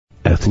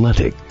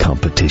athletic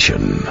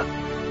competition.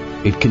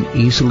 It can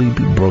easily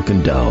be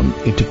broken down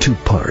into two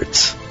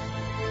parts: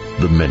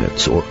 the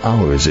minutes or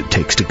hours it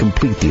takes to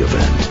complete the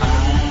event,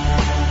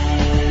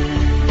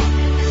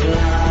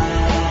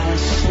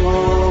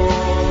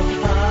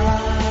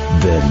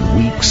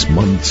 then weeks,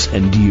 months,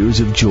 and years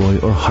of joy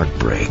or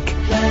heartbreak.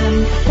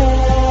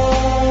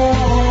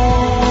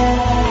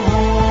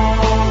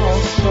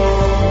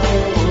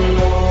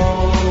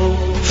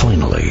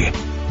 Finally,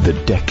 the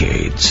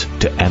decades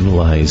to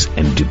analyze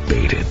and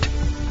debate it.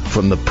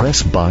 From the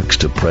press box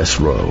to press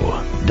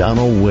row,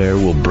 Donald Ware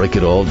will break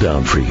it all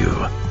down for you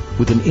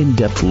with an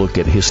in-depth look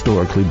at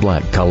historically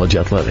black college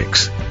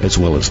athletics, as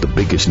well as the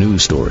biggest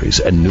news stories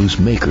and news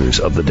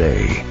makers of the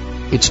day.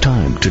 It's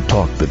time to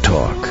talk the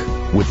talk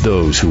with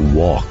those who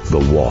walk the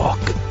walk.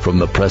 From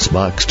the press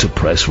box to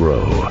press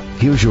row,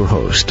 here's your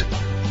host,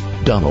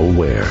 Donald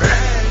Ware.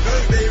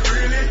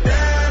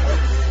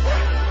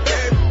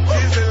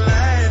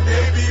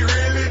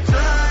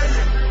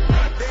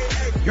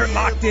 You're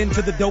locked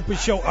into the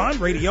dopest show on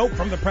radio,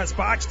 from the press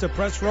box to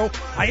press row.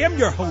 I am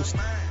your host,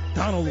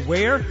 Donald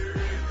Ware.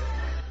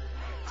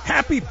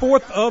 Happy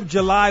 4th of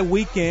July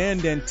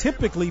weekend, and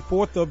typically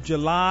 4th of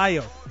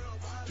July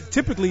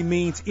typically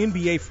means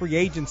NBA free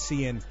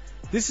agency, and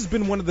this has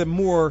been one of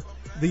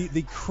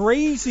the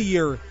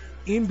crazier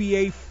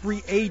NBA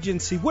free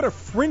agency. What a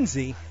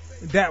frenzy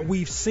that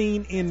we've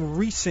seen in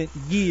recent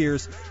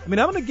years. I mean,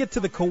 I'm going to get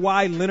to the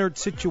Kawhi Leonard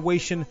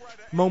situation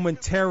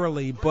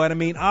momentarily, but I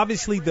mean,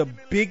 obviously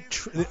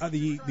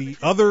the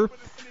other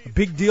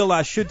big deal,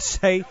 I should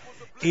say,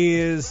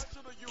 is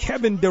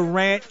Kevin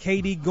Durant,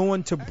 KD,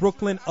 going to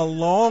Brooklyn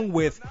along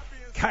with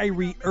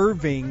Kyrie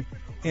Irving,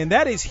 and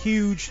that is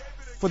huge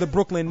for the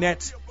Brooklyn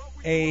Nets,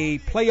 a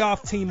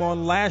playoff team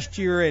on last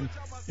year, and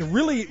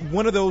really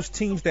one of those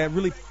teams that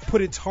really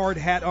put its hard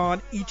hat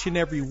on each and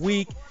every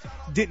week.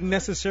 Didn't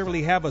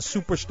necessarily have a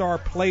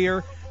superstar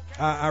player.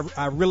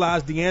 I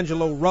realized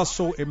D'Angelo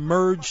Russell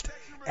emerged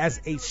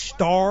as a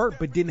star,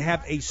 but didn't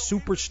have a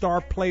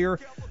superstar player.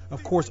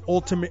 Of course,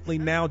 ultimately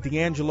now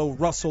D'Angelo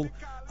Russell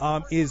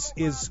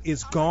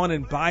is gone,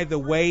 and by the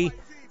way,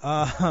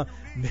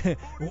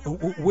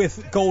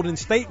 with Golden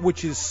State,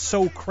 which is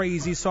so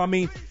crazy. So I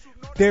mean,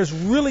 there's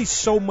really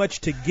so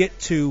much to get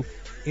to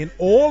in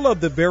all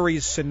of the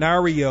various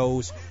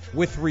scenarios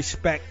with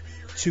respect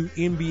to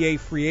NBA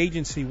free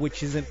agency,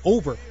 which isn't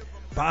over,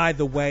 by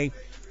the way.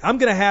 I'm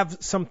going to have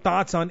some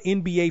thoughts on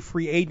NBA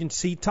free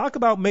agency, talk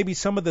about maybe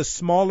some of the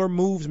smaller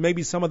moves,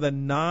 maybe some of the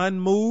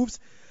non-moves,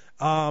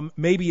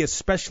 maybe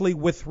especially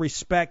with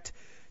respect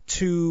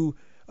to,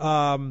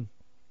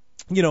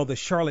 the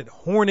Charlotte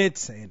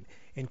Hornets and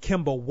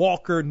Kemba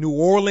Walker. New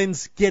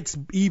Orleans gets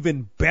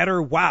even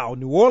better. Wow,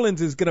 New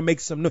Orleans is going to make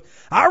some noise.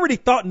 I already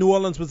thought New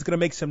Orleans was going to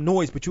make some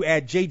noise, but you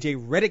add J.J.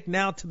 Redick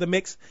now to the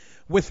mix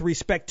with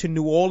respect to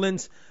New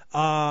Orleans.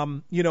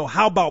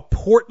 How about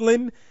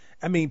Portland?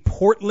 I mean,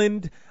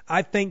 Portland,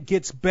 I think,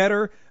 gets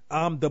better.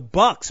 The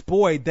Bucks,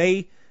 boy,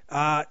 they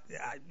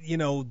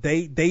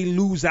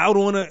lose out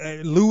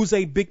on lose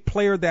a big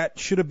player that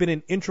should have been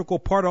an integral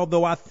part.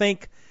 Although I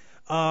think,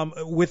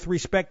 with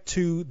respect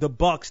to the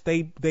Bucks,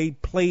 they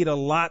played a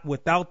lot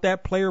without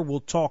that player.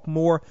 We'll talk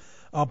more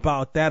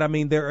about that. I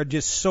mean, there are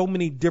just so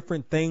many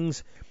different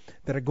things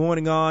that are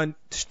going on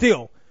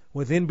still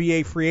with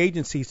NBA free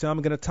agency. So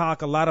I'm going to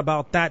talk a lot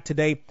about that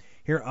today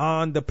here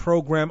on the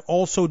program.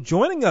 Also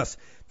joining us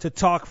to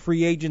talk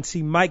free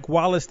agency, Mike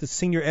Wallace, the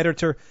senior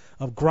editor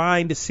of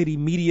Grind City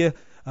Media,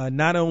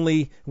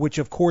 which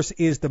of course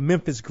is the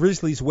Memphis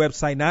Grizzlies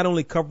website, not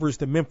only covers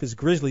the Memphis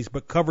Grizzlies,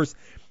 but covers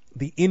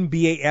the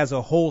NBA as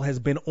a whole, has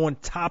been on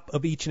top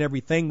of each and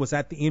everything, was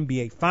at the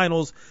NBA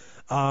Finals,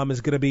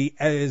 is going to be,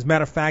 as a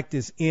matter of fact,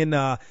 is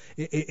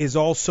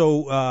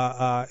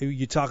also,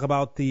 you talk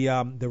about the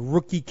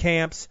rookie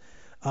camps,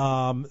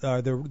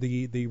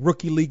 the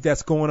rookie league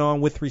that's going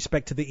on with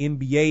respect to the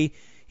NBA.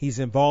 He's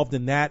involved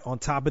in that. On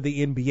top of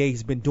the NBA,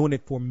 he's been doing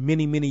it for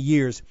many, many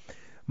years.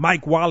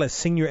 Mike Wallace,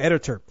 senior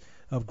editor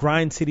of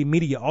Grind City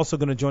Media, also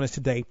going to join us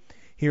today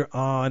here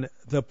on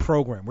the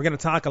program. We're going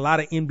to talk a lot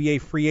of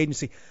NBA free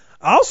agency.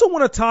 I also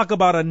want to talk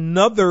about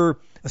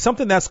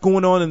something that's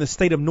going on in the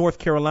state of North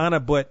Carolina,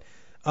 but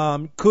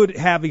could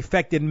have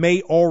effect and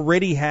may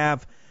already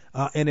have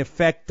an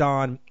effect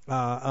on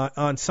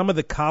some of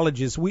the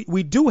colleges.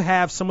 We do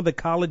have some of the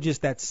colleges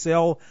that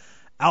sell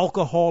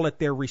alcohol at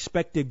their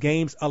respective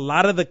games. A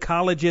lot of the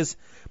colleges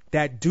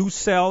that do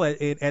sell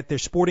at their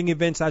sporting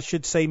events, I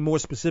should say more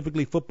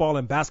specifically football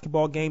and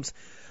basketball games,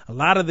 a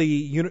lot of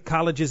the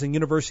colleges and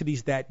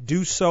universities that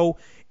do so,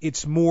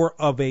 it's more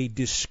of a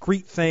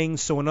discreet thing.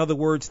 So in other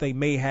words, they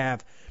may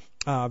have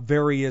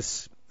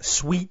various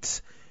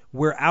suites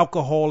where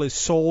alcohol is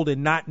sold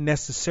and not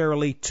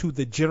necessarily to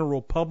the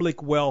general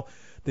public. Well,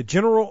 the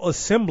General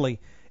Assembly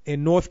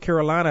in North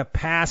Carolina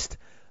passed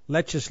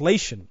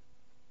legislation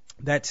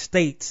that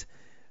states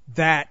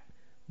that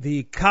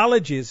the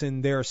colleges,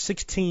 and there are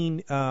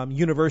 16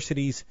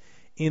 universities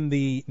in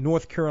the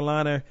North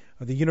Carolina,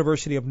 or the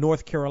University of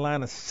North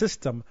Carolina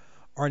system,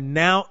 are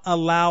now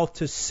allowed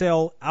to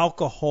sell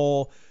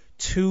alcohol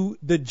to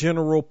the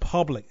general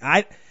public?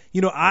 I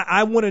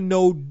want to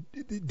know,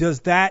 does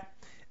that,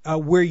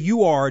 where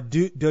you are,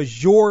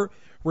 does your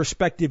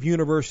respective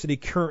university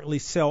currently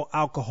sell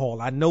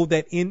alcohol? I know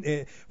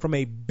that from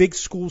a big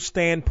school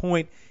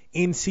standpoint,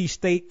 NC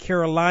State,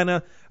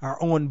 Carolina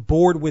are on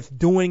board with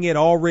doing it,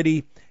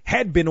 already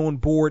had been on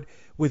board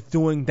with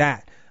doing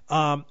that.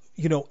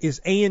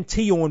 Is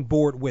A&T on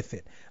board with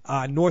it?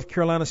 North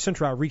Carolina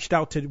Central, I reached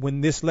out to,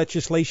 when this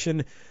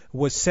legislation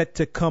was set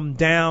to come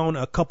down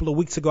a couple of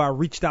weeks ago, I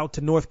reached out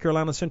to North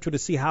Carolina Central to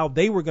see how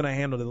they were going to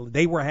handle it.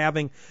 They were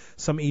having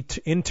some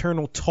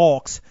internal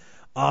talks.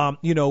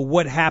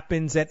 What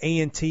happens at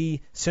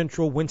A&T,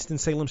 Central,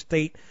 Winston-Salem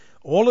State,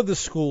 all of the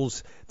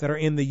schools that are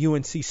in the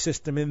UNC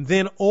system. And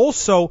then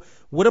also,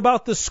 what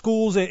about the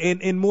schools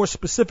and more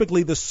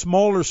specifically the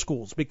smaller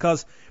schools?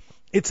 Because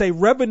it's a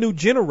revenue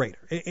generator.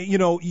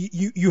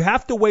 You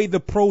have to weigh the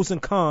pros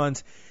and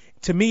cons.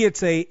 To me,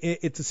 it's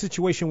a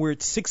situation where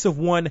it's 6 of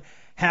one,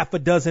 half a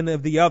dozen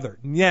of the other.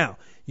 Now,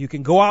 you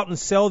can go out and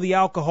sell the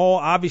alcohol.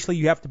 Obviously,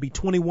 you have to be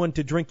 21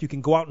 to drink. You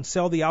can go out and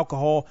sell the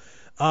alcohol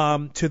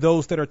to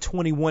those that are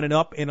 21 and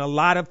up. And a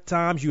lot of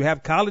times you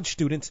have college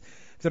students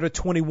that are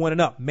 21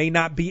 and up, may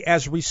not be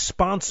as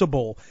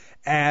responsible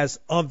as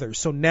others.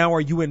 So now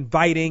are you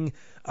inviting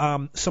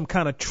some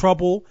kind of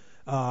trouble?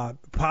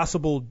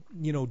 Possible,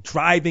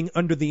 driving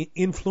under the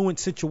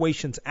influence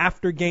situations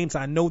after games.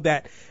 I know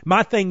that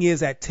my thing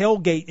is at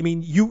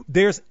tailgate.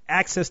 There's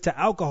access to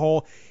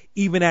alcohol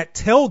even at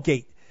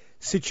tailgate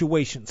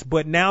situations.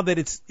 But now that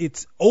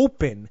it's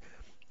open,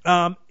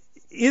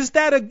 is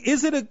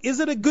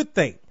it a good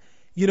thing?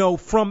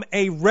 From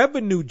a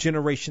revenue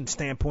generation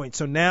standpoint.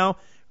 So now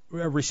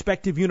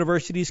respective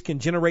universities can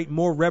generate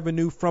more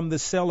revenue from the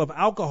sale of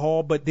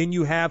alcohol, but then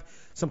you have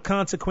some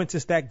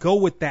consequences that go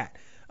with that.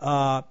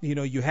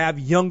 You have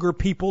younger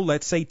people,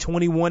 let's say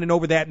 21 and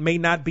over, that may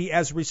not be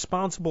as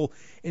responsible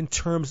in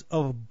terms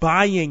of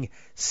buying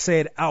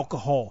said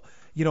alcohol.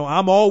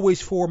 I'm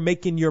always for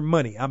making your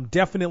money. I'm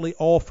definitely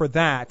all for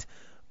that.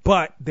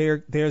 But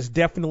there's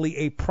definitely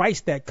a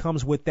price that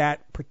comes with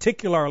that,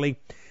 particularly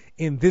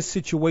in this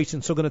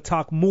situation. So I'm going to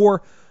talk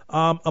more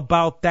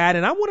about that.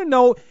 And I want to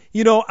know,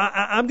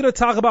 I'm going to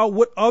talk about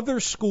what other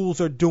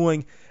schools are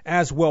doing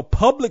as well,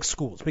 public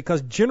schools,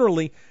 because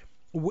generally,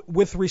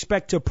 with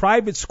respect to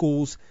private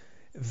schools,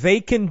 they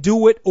can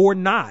do it or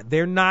not.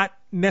 They're not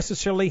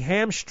necessarily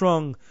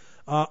hamstrung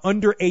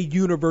under a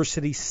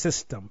university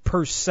system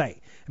per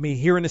se.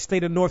 Here in the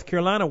state of North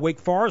Carolina, Wake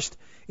Forest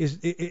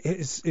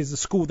is a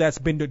school that's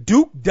been to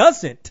Duke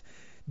doesn't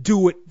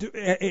do it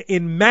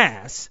in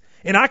mass,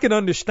 and I can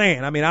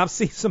understand. I've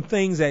seen some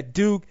things at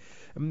Duke,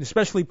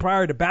 especially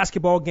prior to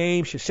basketball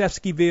games,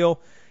 Krzyzewskiville,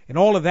 and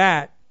all of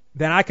that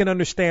I can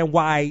understand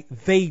why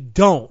they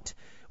don't.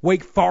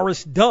 Wake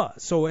Forest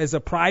does. So as a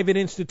private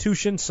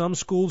institution, some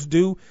schools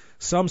do,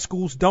 some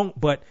schools don't.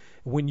 But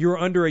when you're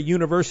under a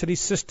university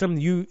system,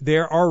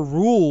 there are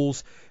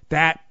rules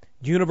that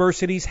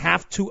universities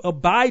have to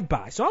abide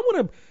by. So I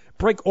want to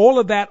break all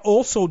of that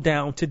also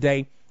down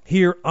today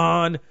here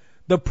on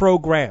the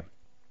program.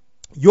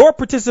 Your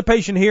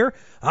participation here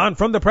on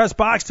From the Press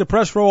Box to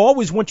Press Row.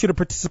 Always want you to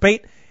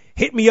participate.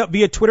 Hit me up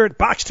via Twitter at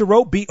Box to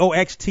Row,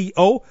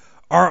 BOXTOROW.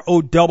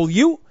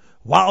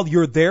 While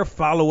you're there,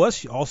 follow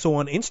us. Also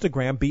on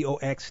Instagram,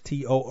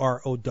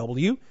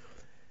 BOXTOROW.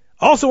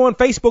 Also on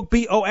Facebook,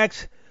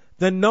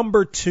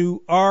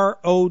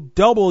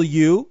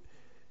 BOX2ROW.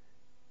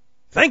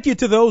 Thank you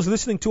to those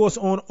listening to us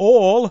on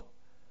all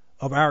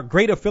of our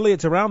great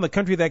affiliates around the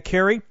country that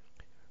carry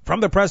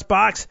From the Press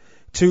Box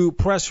to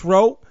Press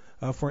Row.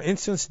 For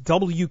instance,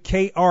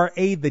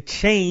 WKRA The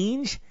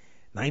Change,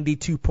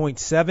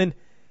 92.7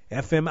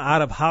 FM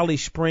out of Holly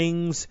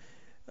Springs,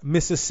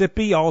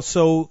 Mississippi.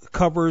 Also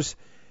covers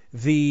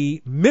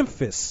the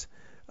Memphis,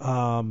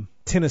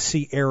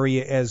 Tennessee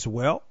area as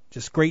well.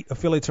 Just great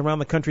affiliates around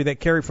the country that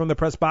carry From the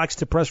Press Box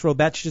to Press Row.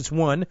 That's just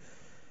one.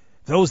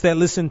 Those that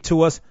listen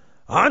to us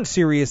on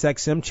Sirius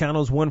XM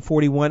channels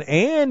 141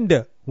 and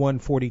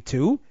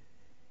 142,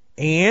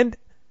 and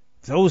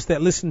those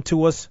that listen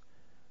to us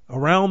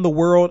around the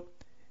world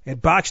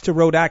at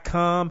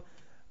box2row.com.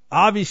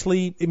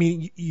 Obviously,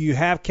 you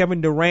have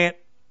Kevin Durant.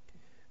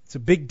 It's a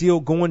big deal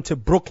going to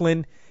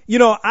Brooklyn.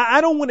 I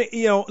don't want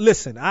to,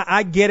 listen,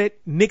 I get it.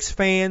 Knicks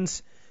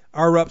fans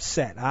are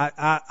upset.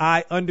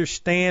 I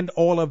understand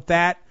all of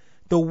that.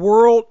 The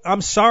world,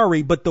 I'm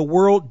sorry, but the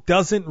world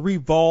doesn't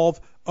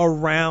revolve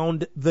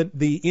around the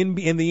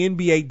NBA, and the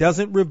NBA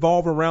doesn't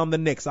revolve around the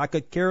Knicks. I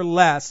could care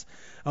less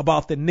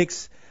about the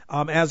Knicks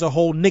as a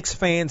whole. Knicks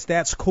fans,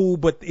 that's cool,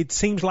 but it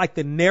seems like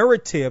the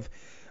narrative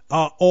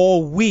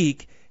all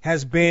week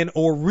has been,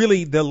 or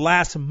really the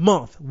last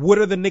month, what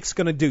are the Knicks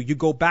going to do? You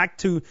go back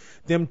to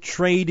them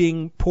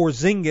trading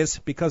Porzingis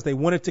because they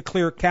wanted to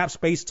clear cap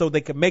space so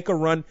they could make a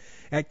run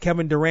at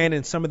Kevin Durant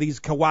and some of these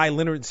Kawhi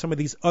Leonard and some of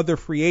these other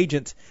free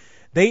agents.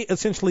 They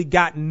essentially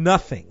got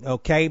nothing,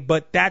 okay?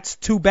 But that's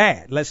too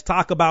bad. Let's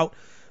talk about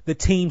the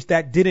teams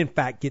that did in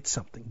fact get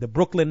something. The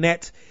Brooklyn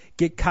Nets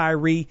get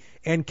Kyrie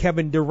and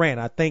Kevin Durant.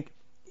 I think,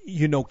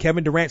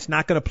 Kevin Durant's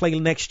not going to play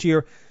next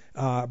year.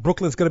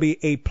 Brooklyn's going to be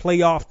a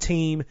playoff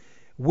team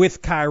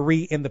with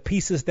Kyrie and the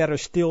pieces that are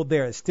still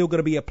there. It's still going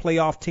to be a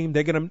playoff team.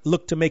 They're going to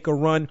look to make a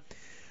run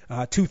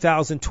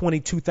 2020,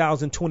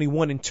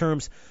 2021 in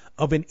terms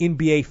of an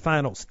NBA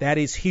Finals. That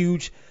is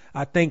huge.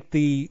 I think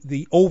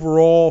the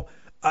overall,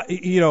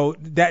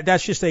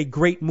 that's just a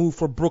great move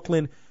for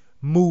Brooklyn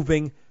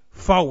moving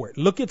forward.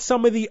 Look at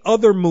some of the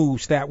other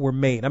moves that were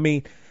made. I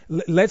mean,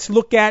 let's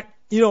look at,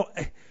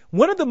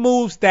 one of the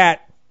moves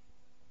that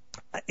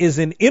is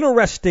an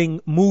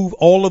interesting move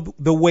all of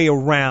the way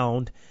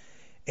around,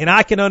 and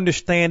I can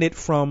understand it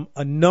from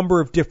a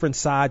number of different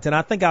sides. And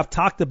I think I've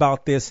talked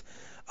about this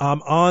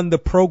on the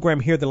program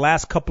here the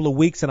last couple of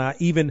weeks, and I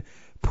even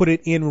put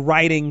it in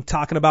writing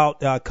talking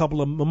about a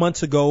couple of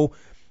months ago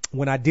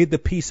when I did the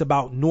piece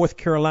about North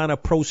Carolina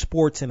pro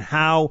sports and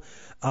how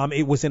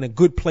it was in a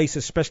good place,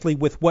 especially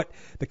with what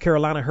the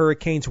Carolina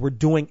Hurricanes were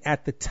doing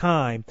at the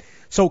time.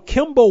 So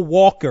Kemba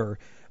Walker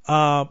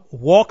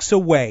walks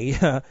away,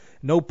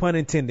 no pun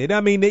intended.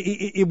 I mean,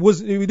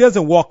 it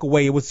doesn't walk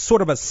away. It was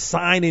sort of a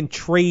sign and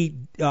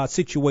trade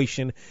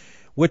situation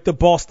with the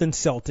Boston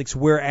Celtics,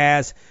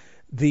 whereas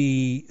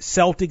the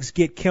Celtics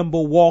get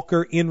Kemba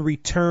Walker in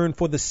return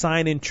for the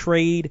sign and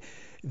trade.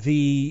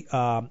 The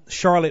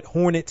Charlotte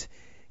Hornets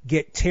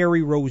get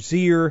Terry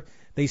Rozier.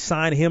 They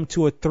sign him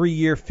to a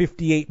 3-year,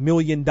 $58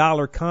 million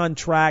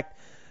contract.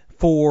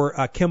 For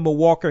Kemba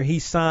Walker, he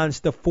signs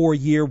the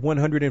 4-year,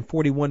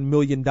 $141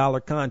 million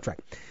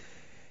contract.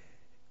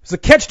 It's a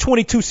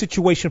catch-22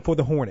 situation for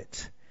the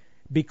Hornets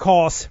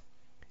because,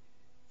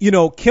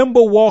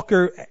 Kemba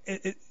Walker,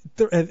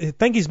 I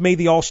think he's made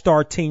the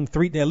All-Star team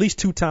at least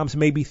 2 times,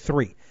 maybe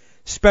 3.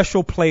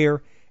 Special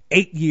player,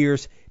 8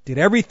 years, did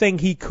everything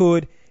he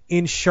could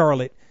in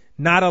Charlotte.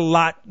 Not a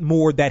lot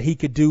more that he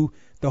could do.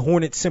 The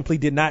Hornets simply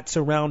did not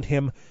surround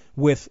him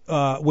with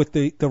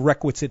the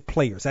requisite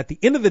players. At the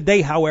end of the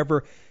day,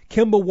 however,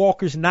 Kemba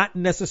Walker's not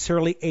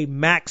necessarily a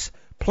max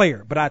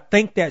player, but I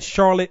think that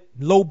Charlotte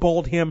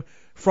lowballed him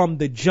from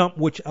the jump,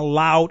 which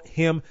allowed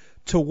him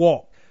to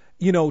walk.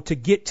 To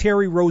get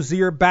Terry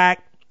Rozier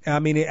back, I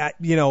mean,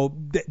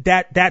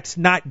 that's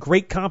not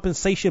great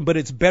compensation, but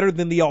it's better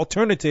than the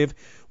alternative,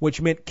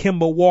 which meant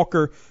Kemba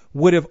Walker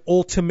would have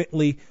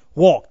ultimately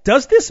walked.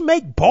 Does this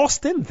make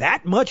Boston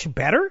that much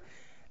better?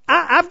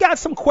 I've got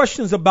some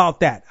questions about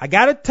that. I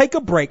got to take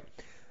a break.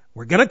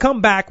 We're going to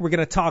come back. We're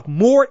going to talk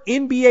more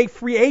NBA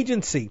free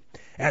agency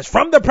as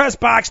From the Press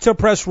Box to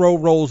Press Row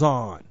rolls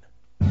on.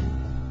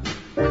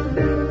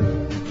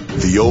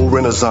 The old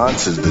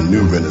Renaissance is the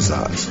new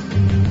Renaissance,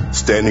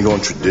 standing on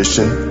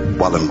tradition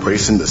while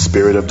embracing the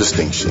spirit of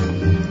distinction.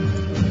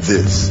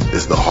 This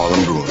is the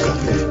Harlem Brewing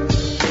Company.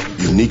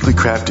 Uniquely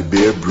crafted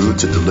beer brewed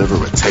to deliver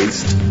a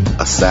taste,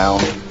 a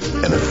sound,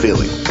 and a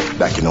feeling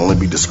that can only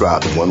be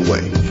described in one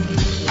way.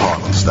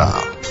 Harlem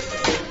style.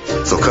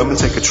 So come and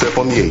take a trip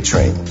on the A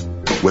train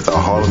with our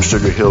Harlem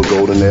Sugar Hill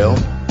Golden Ale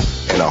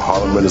and our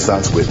Harlem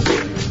Renaissance Wit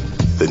Beer,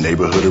 the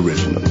neighborhood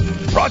original.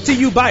 Brought to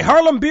you by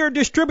Harlem Beer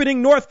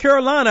Distributing North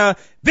Carolina.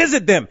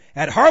 Visit them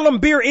at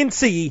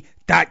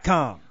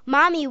harlembeernc.com.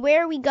 Mommy,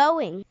 where are we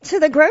going? To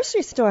the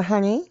grocery store,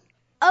 honey.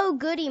 Oh,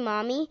 goody,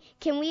 Mommy.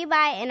 Can we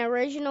buy an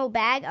original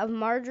bag of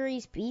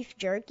Marjorie's beef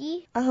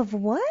jerky? Of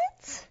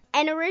what?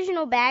 An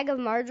original bag of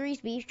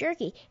Marjorie's beef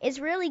jerky. It's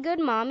really good,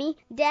 Mommy.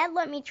 Dad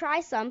let me try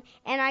some,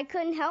 and I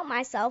couldn't help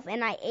myself,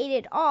 and I ate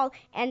it all,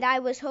 and I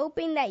was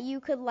hoping that you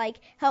could,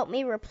 help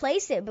me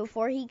replace it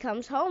before he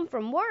comes home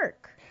from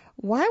work.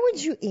 Why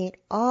would you eat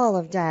all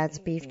of Dad's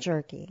beef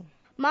jerky?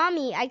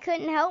 Mommy, I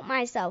couldn't help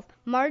myself.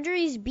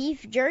 Marjorie's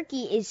beef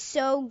jerky is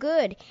so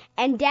good,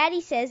 and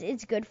Daddy says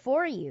it's good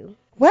for you.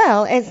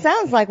 Well, it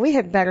sounds like we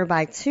had better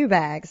buy 2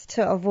 bags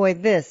to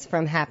avoid this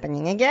from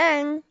happening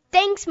again.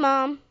 Thanks,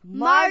 Mom.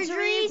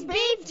 Marjorie's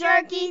Beef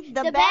Jerky,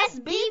 the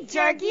best beef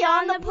jerky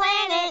on the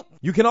planet.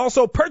 You can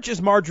also purchase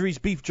Marjorie's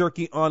Beef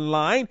Jerky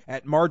online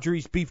at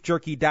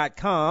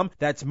marjoriesbeefjerky.com.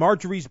 That's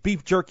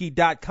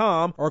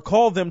marjoriesbeefjerky.com, or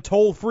call them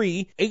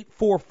toll-free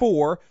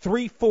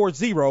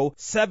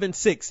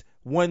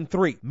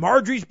 844-340-7613.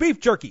 Marjorie's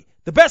Beef Jerky,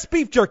 the best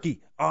beef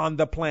jerky on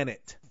the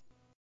planet.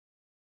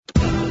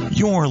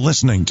 You're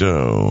listening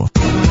to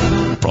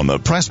From the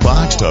Press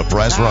Box to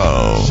Press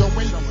Row.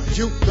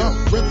 You the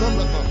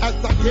rhythm as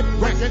I get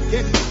ragged,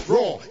 get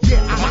raw.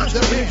 Yeah, I'm the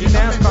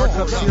NASCAR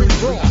Cup Series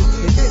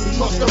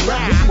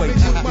midway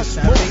through this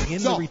Saturday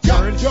in the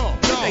return.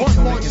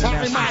 Daytona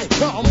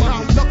International.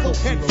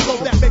 Knucklehead so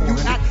that make you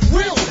act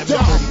real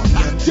dumb.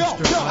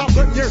 I'll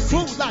put your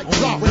clue like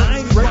love.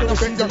 Regular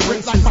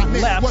fingerprints like my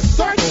name was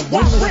Search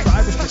Warrant.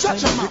 Shut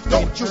your mouth,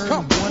 don't you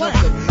complain.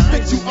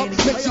 Fix you up,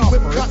 mix you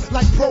with cuts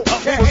like pro.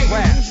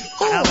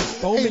 Alex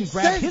Bowman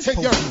grabbed his your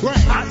post brain.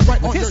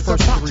 Right on his your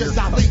first subconscious,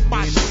 I leave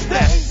my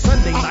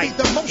Sunday night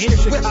in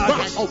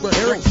Chicago.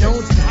 Eric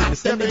Jones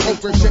is the defending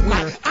Daytona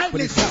winner.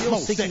 but is still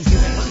seeking his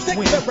first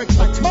win of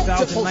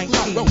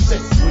 2019, which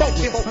would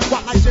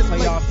turn his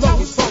playoff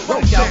tickets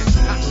right out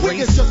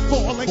race. Of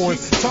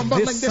course,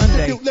 this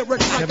Sunday,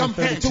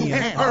 7:30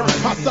 p.m. on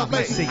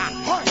NBC.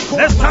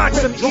 Let's talk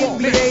some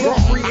NBA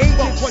free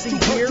agency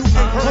here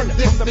from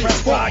the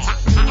Press Box to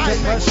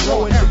Press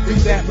Row, and to do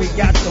that, we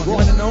got the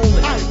one and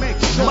only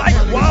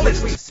Mike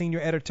Wallace, senior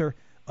editor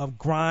of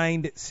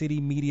Grind City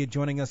Media,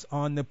 joining us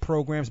on the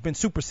program. It's been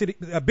super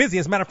busy,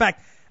 as a matter of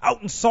fact,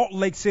 out in Salt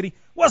Lake City.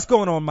 What's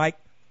going on, Mike?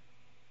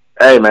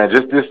 Hey, man,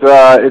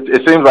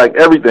 it seems like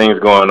everything's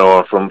going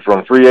on, from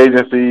free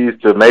agencies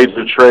to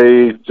major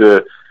trades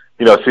to,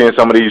 seeing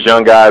some of these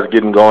young guys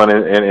getting going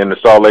in the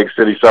Salt Lake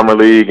City Summer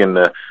League and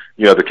the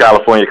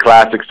California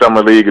Classic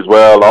Summer League as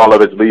well. All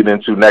of it's leading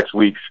into next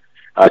week's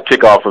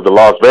kickoff of the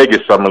Las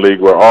Vegas Summer League,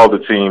 where all the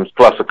teams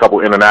plus a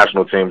couple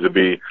international teams will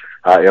be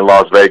in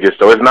Las Vegas.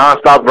 So it's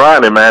nonstop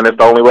grinding, man. It's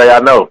the only way I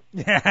know.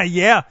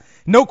 Yeah,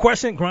 no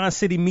question. Grind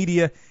City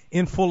Media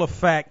in full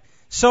effect.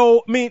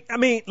 So, I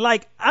mean,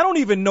 like, I don't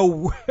even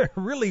know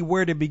really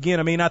where to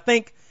begin.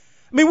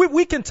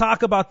 We can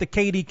talk about the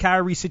KD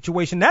Kyrie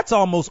situation. That's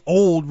almost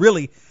old,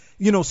 really,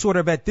 sort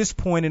of at this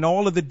point, and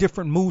all of the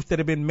different moves that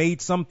have been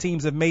made. Some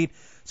teams have made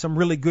some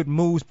really good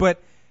moves,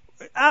 but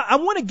I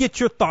want to get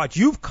your thoughts.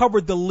 You've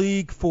covered the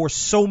league for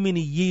so many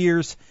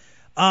years.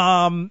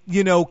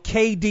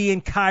 KD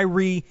and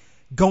Kyrie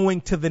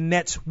going to the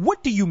Nets.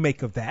 What do you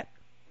make of that?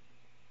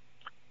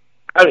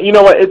 You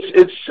know what?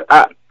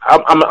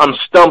 I'm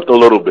stumped a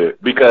little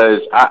bit,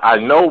 because I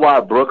know why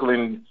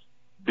Brooklyn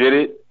did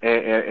it,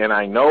 and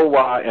I know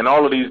why, and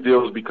all of these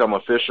deals become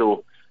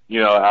official,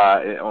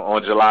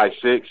 on July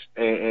 6th,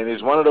 and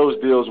it's one of those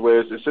deals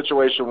where it's a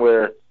situation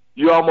where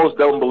you almost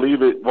won't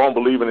believe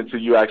it until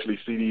you actually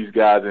see these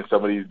guys in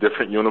some of these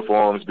different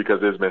uniforms,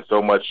 because there's been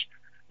so much,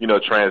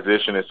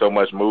 transition and so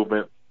much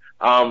movement.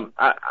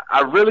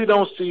 I really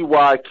don't see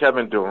why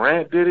Kevin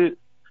Durant did it.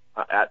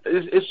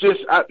 It's just,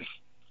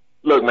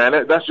 look,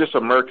 man, that's just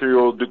a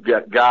mercurial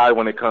guy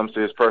when it comes to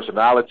his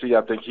personality.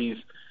 I think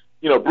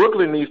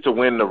Brooklyn needs to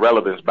win the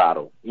relevance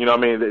battle.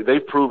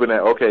 They've proven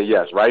that, okay,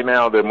 yes, right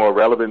now they're more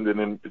relevant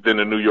than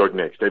the New York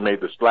Knicks. They made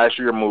the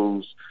splashier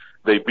moves.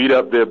 They beat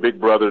up their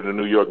big brother, the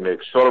New York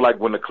Knicks, sort of like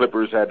when the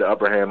Clippers had the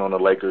upper hand on the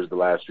Lakers the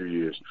last few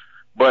years.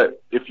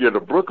 But if you're the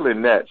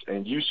Brooklyn Nets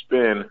and you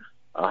spend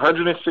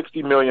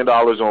 $160 million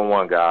on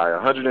one guy,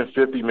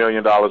 $150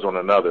 million on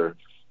another,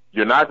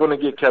 you're not going to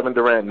get Kevin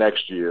Durant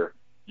next year.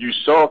 You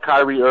saw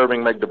Kyrie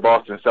Irving make the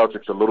Boston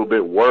Celtics a little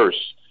bit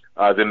worse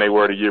than they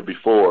were the year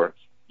before.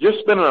 You're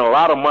spending a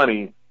lot of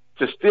money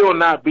to still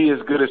not be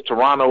as good as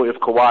Toronto if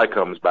Kawhi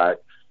comes back,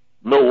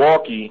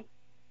 Milwaukee,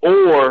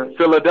 or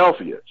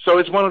Philadelphia. So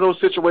it's one of those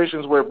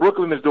situations where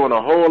Brooklyn is doing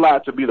a whole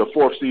lot to be the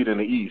fourth seed in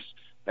the East.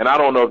 And I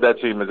don't know if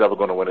that team is ever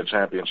going to win a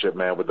championship,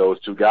 man, with those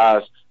two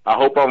guys. I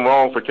hope I'm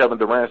wrong for Kevin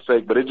Durant's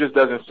sake, but it just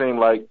doesn't seem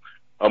like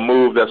a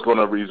move that's going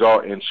to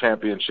result in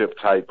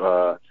championship-type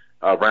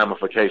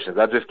ramifications.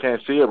 I just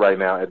can't see it right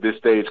now at this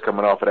stage,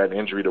 coming off of that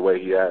injury the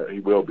way he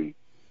will be.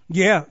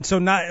 Yeah, so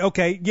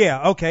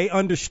okay,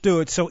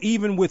 understood. So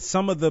even with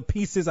some of the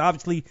pieces,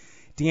 obviously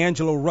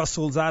D'Angelo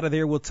Russell's out of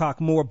there. We'll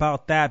talk more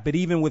about that. But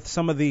even with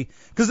some of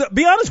because to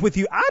be honest with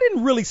you, I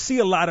didn't really see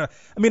a lot of,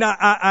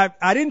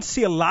 I didn't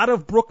see a lot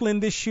of Brooklyn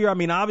this year.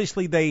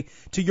 Obviously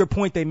to your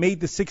point, they made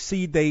the 6th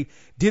seed. They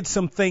did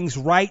some things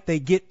right. They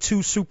get 2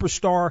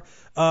 superstar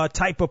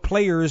type of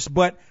players.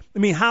 But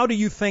how do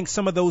you think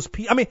some of those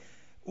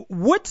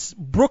what's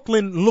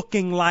Brooklyn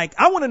looking like?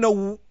 I want to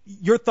know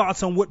your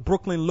thoughts on what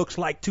Brooklyn looks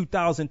like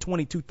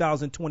 2020,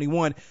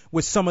 2021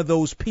 with some of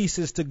those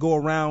pieces to go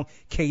around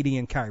KD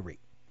and Kyrie.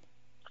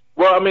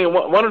 Well,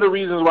 one of the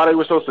reasons why they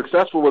were so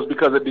successful was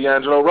because of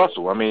D'Angelo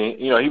Russell.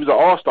 He was an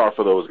all-star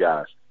for those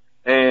guys.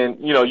 And,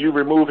 you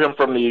remove him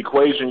from the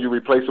equation, you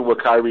replace him with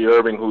Kyrie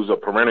Irving, who's a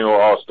perennial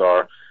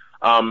all-star.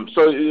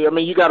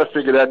 You got to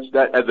figure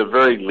that at the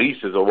very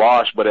least is a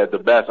wash, but at the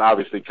best,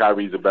 obviously,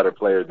 Kyrie's a better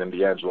player than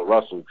D'Angelo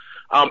Russell.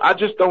 I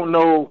just don't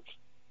know,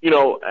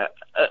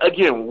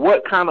 again,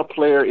 what kind of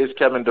player is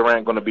Kevin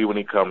Durant going to be when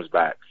he comes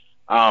back?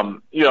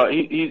 He's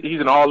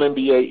an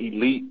all-NBA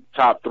elite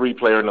top 3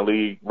 player in the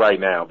league right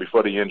now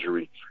before the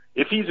injury.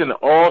 If he's an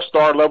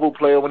all-star level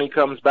player when he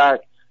comes back,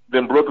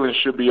 then Brooklyn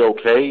should be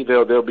okay.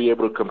 They'll be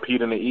able to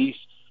compete in the East.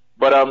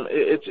 But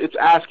it's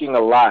asking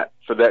a lot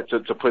for that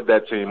to put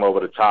that team over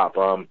the top.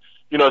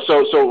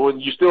 So when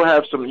you still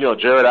have some,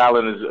 Jared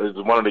Allen is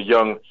one of the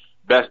young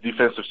best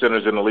defensive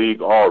centers in the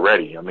league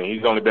already.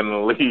 He's only been in the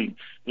league,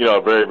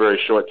 a very, very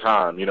short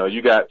time.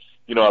 You got,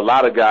 a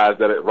lot of guys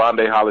that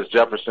Rondé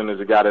Hollis-Jefferson is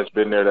a guy that's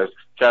been there. That's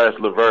Karis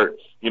LeVert.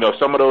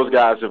 Some of those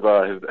guys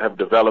have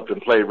developed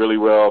and played really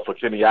well for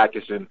Kenny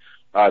Atkinson.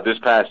 This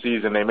past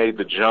season, they made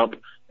the jump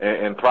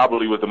and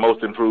probably was the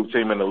most improved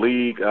team in the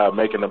league,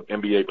 making the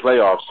NBA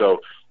playoffs.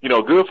 So,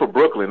 good for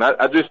Brooklyn.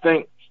 I just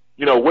think,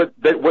 what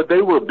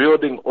they were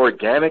building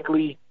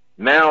organically,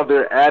 now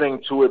they're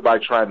adding to it by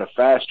trying to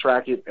fast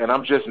track it, and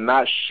I'm just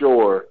not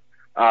sure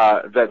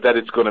that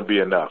it's going to be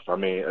enough.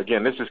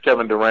 Again, this is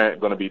Kevin Durant,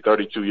 going to be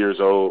 32 years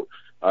old.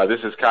 This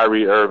is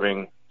Kyrie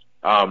Irving.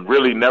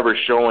 really never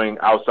showing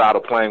outside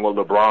of playing with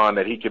LeBron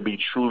that he can be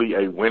truly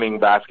a winning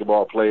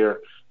basketball player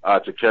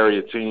to carry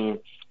a team.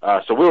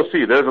 So we'll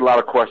see. There's a lot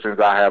of questions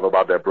I have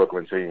about that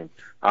Brooklyn team.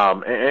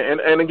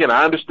 And again,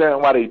 I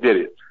understand why they did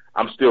it.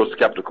 I'm still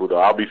skeptical, though.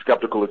 I'll be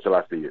skeptical until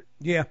I see it.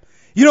 Yeah.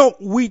 You know,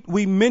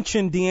 we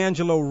mentioned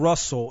D'Angelo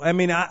Russell. I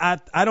mean, I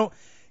don't,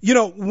 you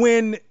know,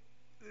 when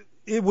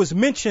it was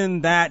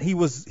mentioned that he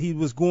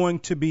was going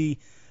to be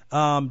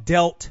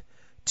dealt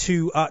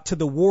to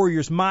the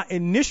Warriors, my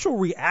initial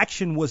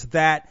reaction was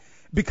that,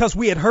 because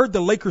we had heard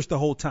the Lakers the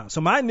whole time.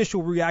 So my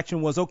initial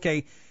reaction was,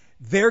 okay,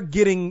 they're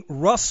getting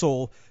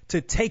Russell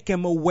to take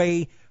him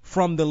away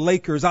from the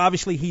Lakers.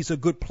 Obviously, he's a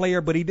good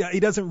player, but he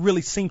doesn't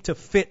really seem to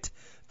fit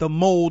the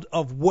mold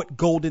of what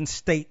Golden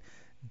State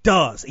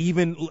does,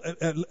 even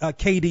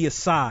KD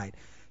aside.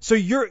 So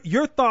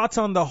your thoughts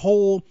on the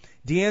whole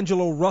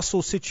D'Angelo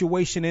Russell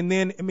situation, and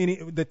then, I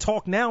mean, the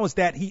talk now is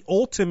that he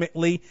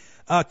ultimately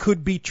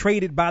could be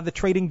traded by the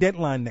trading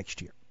deadline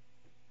next year.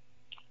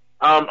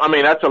 I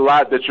mean, that's a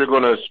lot that you're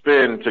going to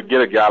spend to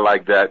get a guy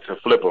like that to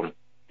flip him.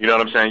 You know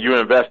what I'm saying? You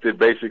invested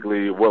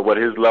basically what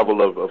his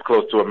level of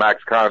close to a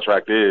max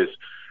contract is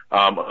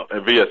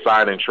via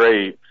sign and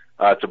trade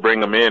to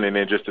bring him in, and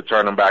then just to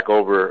turn him back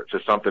over to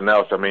something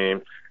else. I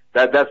mean,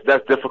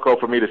 that's difficult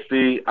for me to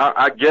see.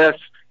 I guess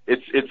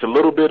it's a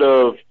little bit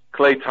of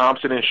Klay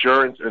Thompson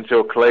insurance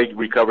until Klay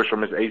recovers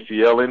from his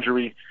ACL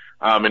injury.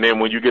 And then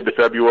when you get to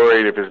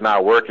February, if it's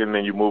not working,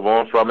 then you move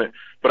on from it.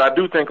 But I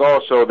do think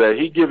also that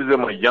he gives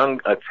them a young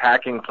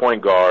attacking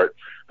point guard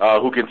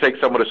who can take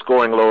some of the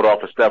scoring load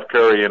off of Steph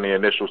Curry in the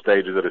initial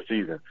stages of the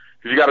season.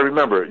 Because you got to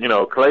remember, you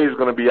know, Klay is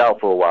going to be out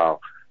for a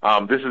while.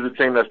 This is a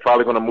team that's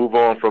probably going to move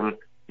on from,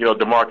 you know,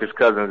 DeMarcus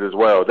Cousins as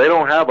well. They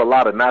don't have a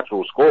lot of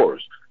natural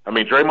scorers. I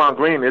mean, Draymond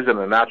Green isn't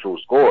a natural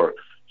scorer.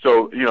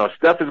 So, you know,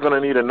 Steph is going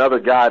to need another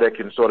guy that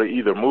can sort of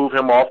either move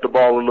him off the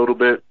ball a little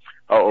bit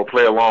or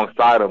play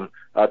alongside him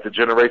to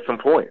generate some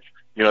points.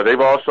 You know, they've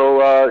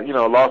also, you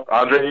know, lost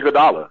Andre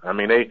Iguodala. I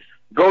mean,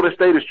 Golden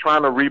State is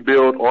trying to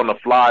rebuild on the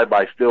fly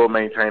by still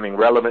maintaining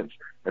relevance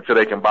until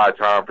they can buy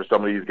time for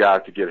some of these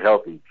guys to get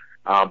healthy.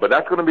 But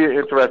that's going to be an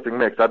interesting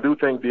mix. I do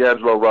think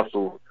D'Angelo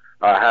Russell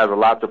has a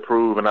lot to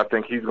prove, and I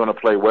think he's going to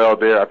play well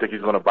there. I think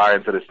he's going to buy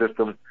into the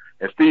system.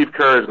 And Steve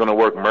Kerr is going to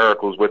work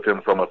miracles with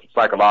him from a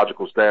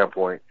psychological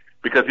standpoint,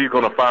 because he's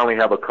going to finally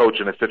have a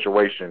coach in a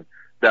situation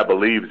that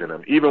believes in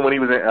him. Even when he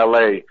was in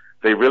L.A.,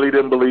 they really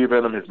didn't believe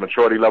in him. His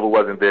maturity level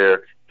wasn't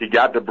there. He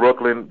got to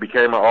Brooklyn,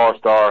 became an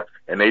all-star,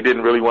 and they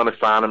didn't really want to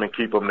sign him and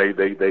keep him.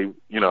 They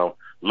you know,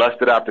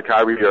 lusted after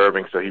Kyrie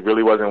Irving, so he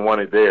really wasn't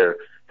wanted there.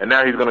 And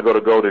now he's going to go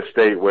to Golden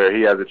State, where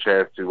he has a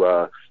chance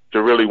to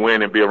really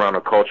win and be around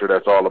a culture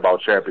that's all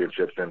about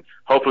championships. And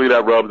hopefully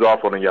that rubs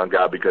off on a young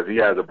guy, because he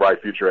has a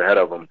bright future ahead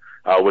of him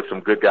with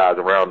some good guys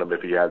around him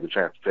if he has a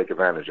chance to take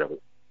advantage of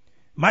it.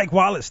 Mike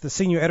Wallace, the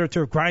senior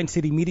editor of Grind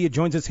City Media,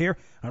 joins us here.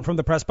 From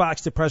the Press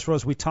Box to Press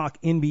Rows, we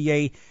talk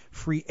NBA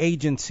free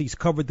agents. He's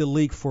covered the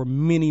league for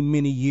many,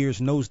 many years,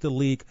 knows the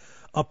league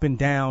up and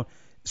down.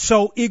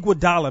 So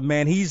Iguodala,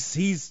 man,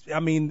 he's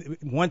I mean,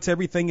 once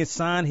everything is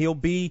signed, he'll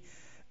be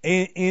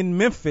in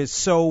Memphis.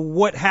 So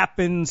what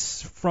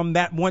happens from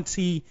that once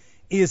he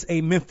is a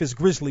Memphis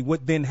Grizzly?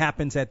 What then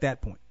happens at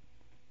that point?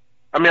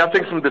 I mean, I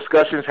think some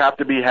discussions have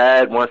to be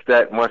had once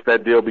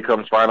that deal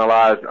becomes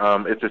finalized.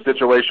 It's a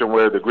situation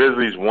where the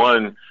Grizzlies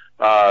won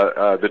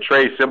the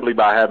trade simply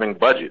by having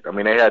budget. I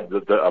mean, they had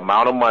the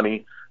amount of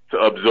money to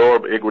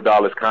absorb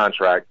Iguodala's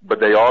contract, but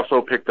they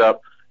also picked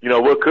up, you know,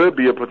 what could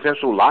be a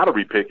potential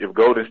lottery pick if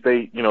Golden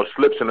State, you know,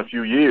 slips in a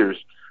few years.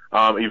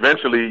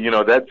 Eventually, you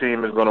know, that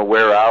team is going to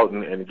wear out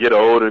and get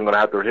older and going to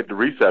have to hit the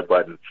reset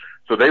button.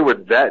 So they were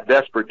that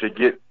desperate to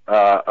get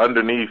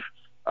underneath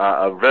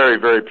a very,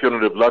 very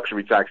punitive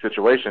luxury tax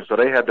situation. So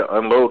they had to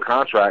unload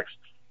contracts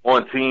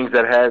on teams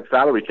that had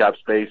salary cap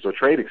space or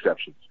trade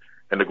exceptions.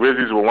 And the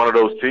Grizzlies were one of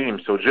those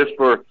teams. So just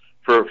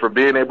for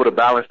being able to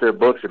balance their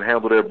books and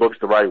handle their books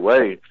the right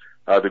way,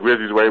 the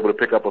Grizzlies were able to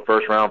pick up a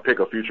first-round pick,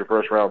 a future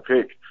first-round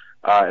pick,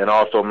 and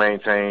also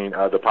maintain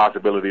the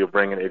possibility of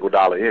bringing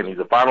Iguodala in. He's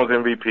a Finals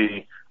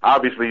MVP.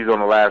 Obviously, he's on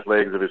the last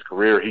legs of his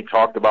career. He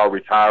talked about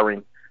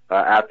retiring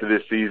after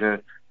this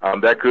season.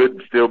 That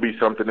could still be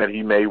something that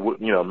he may want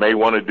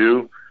to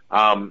do.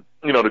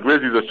 You know, the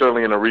Grizzlies are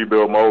certainly in a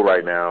rebuild mode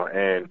right now,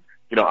 and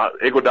you know,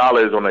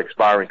 Iguodala is on an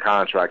expiring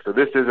contract, so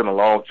this isn't a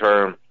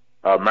long-term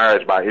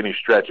marriage by any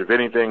stretch. If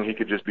anything, he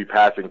could just be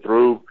passing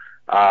through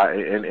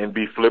and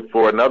be flipped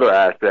for another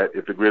asset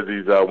if the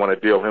Grizzlies want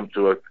to deal him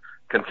to a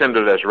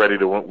contender that's ready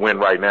to win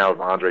right now if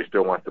Andre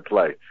still wants to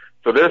play.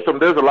 So there's a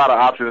lot of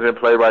options in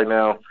play right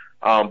now,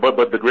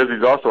 but the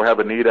Grizzlies also have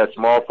a need at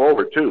small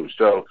forward too.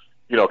 So,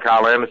 you know,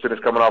 Kyle Anderson is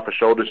coming off a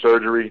shoulder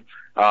surgery.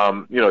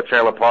 You know,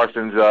 Chandler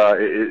Parsons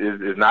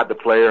is not the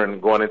player, and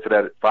going into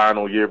that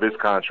final year of his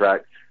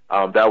contract,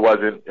 that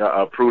wasn't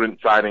a prudent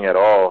signing at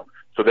all.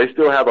 So they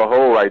still have a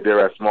hole right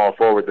there at small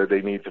forward that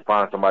they need to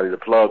find somebody to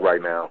plug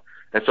right now.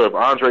 And so if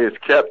Andre is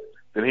kept,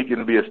 then he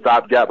can be a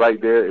stopgap right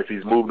there. If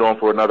he's moved on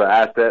for another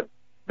asset,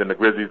 then the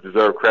Grizzlies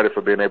deserve credit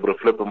for being able to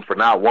flip him for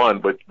not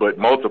one, but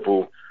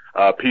multiple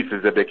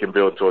pieces that they can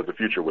build towards the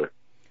future with.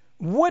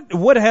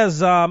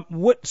 Because I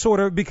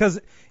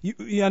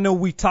know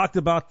we talked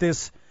about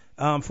this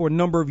for a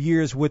number of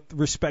years with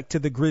respect to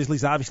the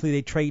Grizzlies. Obviously,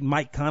 they trade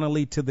Mike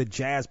Conley to the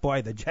Jazz.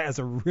 Boy, the Jazz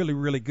are really,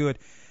 really good.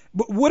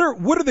 But what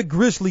are the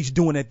Grizzlies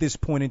doing at this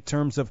point in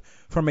terms of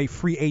from a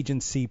free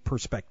agency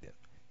perspective?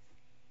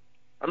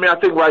 I mean, I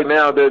think right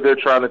now they're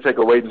trying to take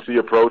a wait and see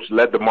approach,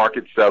 let the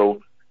market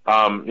settle.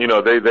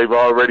 They've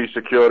already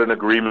secured an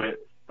agreement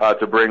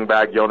to bring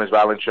back Jonas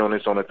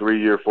Valanciunas on a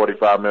 3-year,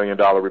 $45 million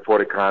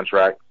reported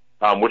contract,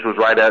 which was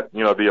right at,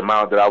 the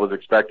amount that I was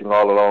expecting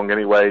all along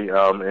anyway,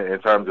 in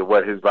terms of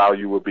what his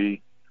value would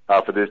be,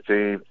 for this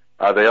team.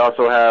 They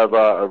also have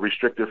a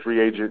restricted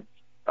free agent,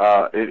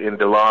 in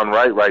DeLon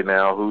Wright right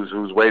now,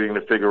 who's waiting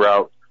to figure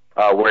out,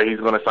 where he's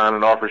going to sign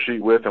an offer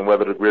sheet with and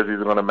whether the Grizzlies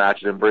are going to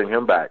match it and bring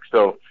him back.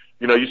 So,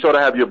 you sort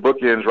of have your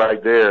bookends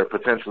right there,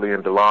 potentially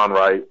in DeLon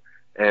Wright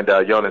and,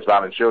 Jonas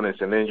Valanciunas.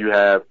 And then you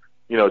have,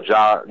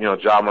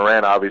 Ja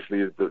Morant obviously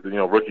is the,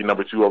 rookie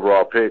number 2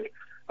 overall pick.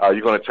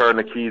 You're going to turn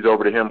the keys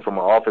over to him from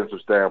an offensive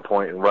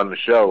standpoint and run the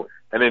show.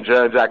 And then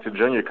Jaren Jackson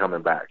Jr.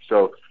 coming back.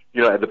 So,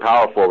 at the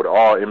power forward,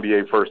 all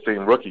NBA first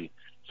team rookie.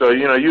 So,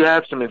 you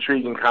have some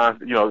intriguing,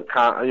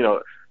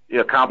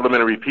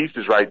 complementary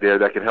pieces right there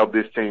that can help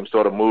this team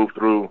sort of move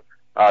through,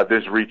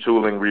 this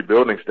retooling,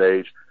 rebuilding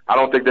stage. I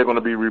don't think they're going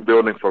to be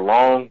rebuilding for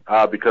long,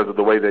 because of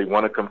the way they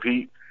want to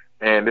compete.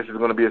 And this is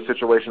going to be a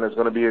situation that's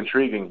going to be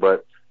intriguing.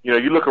 But,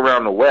 you look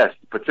around the West,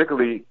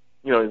 particularly,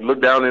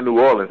 look down in New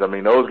Orleans. I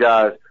mean, those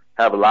guys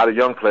have a lot of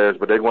young players,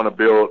 but they want to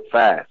build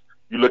fast.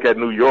 You look at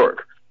New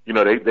York,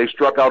 they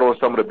struck out on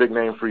some of the big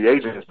name free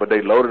agents, but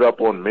they loaded up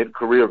on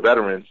mid-career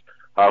veterans,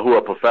 who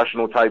are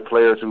professional type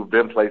players who've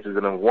been places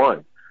and have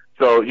won.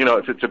 So,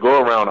 to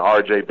go around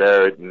R.J.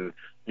 Barrett and,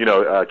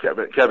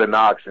 Kevin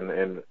Knox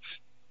and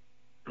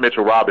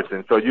Mitchell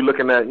Robinson. So you're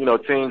looking at,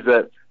 teams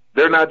that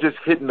they're not just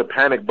hitting the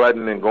panic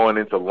button and going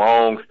into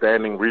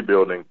long-standing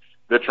rebuilding.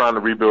 They're trying to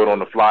rebuild on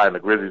the fly, and the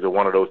Grizzlies are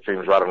one of those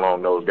teams right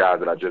along those guys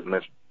that I just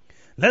mentioned.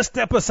 Let's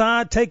step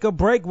aside, take a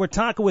break. We're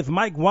talking with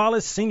Mike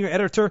Wallace, senior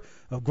editor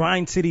of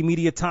Grind City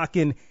Media,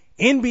 talking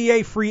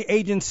NBA free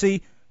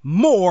agency.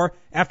 More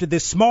after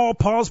this small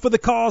pause for the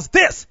cause.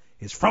 This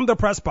is From the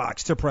Press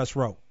Box to Press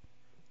Row.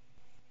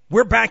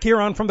 We're back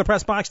here on From the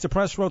Press Box to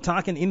Press Row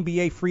talking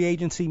NBA free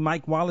agency.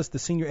 Mike Wallace, the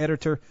senior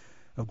editor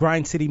of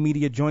Grind City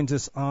Media, joins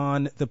us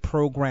on the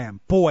program.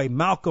 Boy,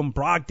 Malcolm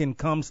Brogdon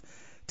comes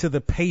to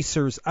the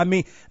Pacers. I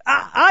mean,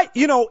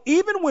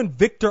 even when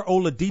Victor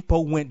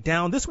Oladipo went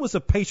down, this was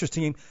a Pacers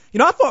team.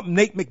 I thought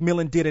Nate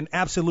McMillan did an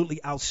absolutely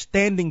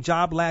outstanding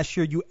job last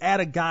year. You add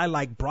a guy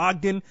like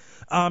Brogdon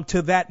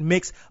to that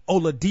mix.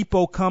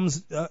 Oladipo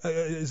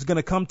is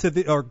going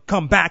to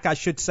come back, I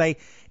should say.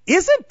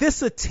 Isn't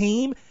this a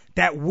team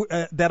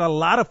that a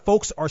lot of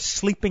folks are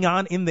sleeping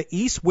on in the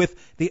East with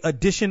the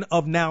addition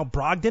of now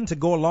Brogdon to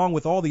go along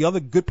with all the other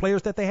good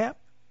players that they have?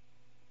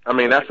 I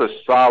mean, that's a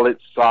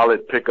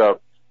solid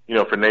pickup,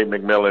 for Nate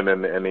McMillan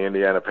and the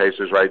Indiana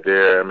Pacers right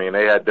there. I mean,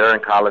 they had Darren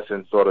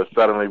Collison sort of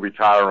suddenly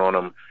retire on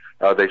them.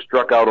 They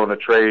struck out on a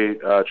trade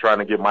trying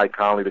to get Mike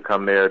Conley to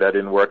come there. That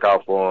didn't work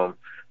out for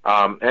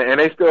them. And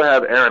they still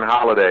have Aaron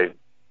Holiday,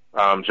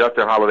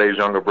 Justin Holiday's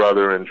younger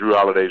brother and Drew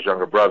Holiday's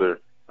younger brother,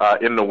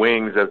 in the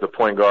wings as the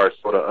point guard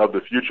sort of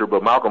the future.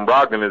 But Malcolm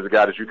Brogdon is a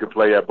guy that you can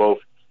play at both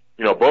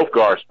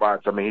guard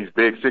spots. I mean, he's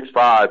big,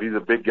 6'5". He's a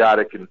big guy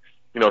that can,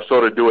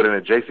 sort of do it in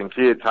a Jason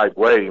Kidd type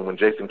way when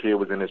Jason Kidd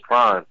was in his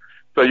prime.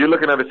 So you're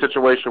looking at a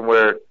situation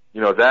where,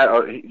 he's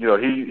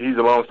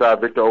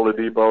alongside Victor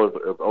Oladipo.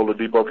 If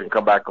Oladipo can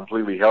come back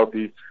completely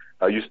healthy,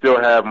 you still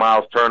have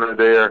Miles Turner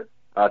there,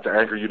 to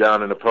anchor you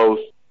down in the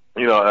post.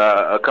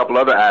 A couple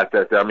other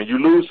assets there. I mean, you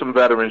lose some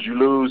veterans. You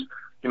lose,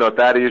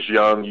 Thaddeus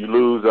Young. You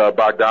lose,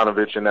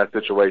 Bogdanovich in that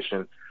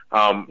situation,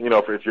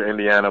 if you're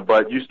Indiana.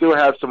 But you still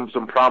have some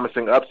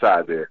promising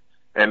upside there.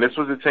 And this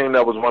was a team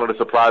that was one of the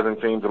surprising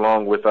teams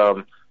along with,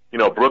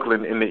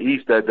 Brooklyn in the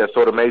East that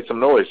sort of made some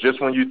noise.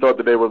 Just when you thought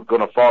that they were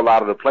going to fall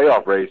out of the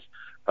playoff race,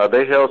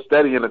 they held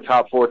steady in the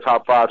top 4,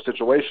 top 5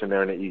 situation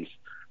there in the East.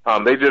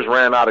 They just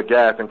ran out of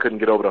gas and couldn't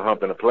get over the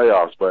hump in the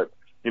playoffs. But,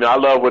 I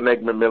love what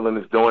Nate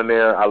McMillan is doing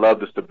there. I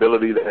love the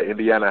stability that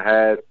Indiana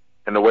has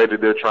and the way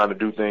that they're trying to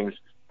do things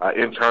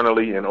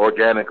internally and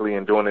organically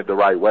and doing it the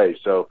right way.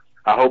 So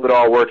I hope it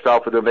all works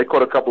out for them. They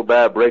caught a couple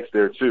bad breaks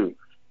there too,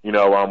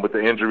 with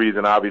the injuries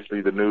and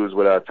obviously the news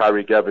with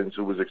Tyreke Evans,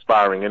 who was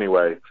expiring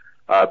anyway,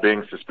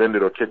 being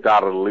suspended or kicked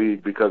out of the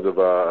league because of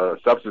a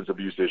substance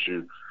abuse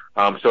issue.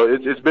 So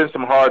it's been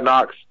some hard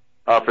knocks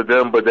for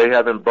them, but they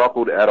haven't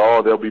buckled at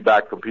all. They'll be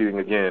back competing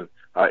again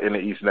in the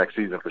East next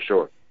season for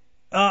sure.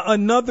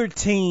 Another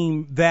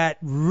team that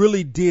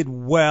really did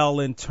well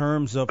in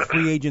terms of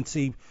free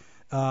agency,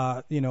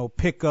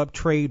 pickup,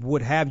 trade,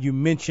 what have you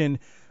mentioned.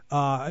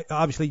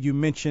 Obviously, you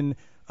mentioned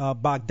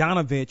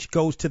Bogdanovich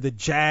goes to the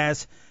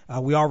Jazz.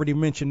 We already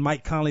mentioned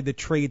Mike Conley, the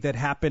trade that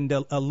happened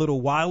a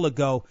little while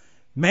ago.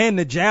 Man,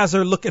 the Jazz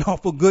are looking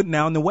awful good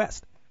now in the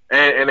West.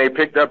 And they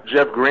picked up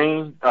Jeff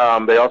Green.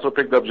 They also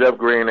picked up Jeff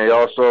Green. They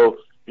also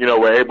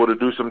were able to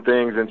do some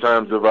things in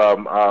terms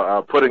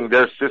of putting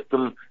their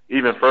system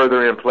even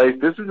further in place.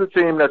 This is a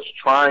team that's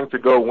trying to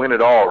go win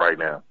it all right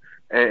now.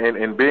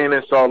 And being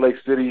in Salt Lake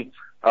City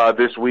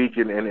this week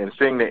and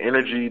seeing the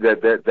energy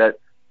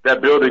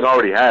that building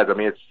already has. I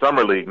mean, it's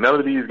Summer League. None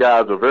of these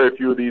guys, or very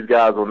few of these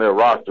guys on their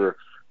roster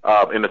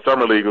in the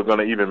Summer League are going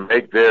to even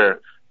make their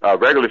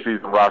regular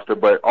season roster,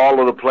 but all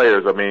of the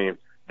players, I mean,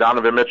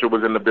 Donovan Mitchell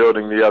was in the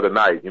building the other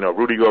night.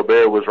 Rudy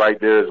Gobert was right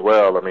there as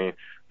well. I mean,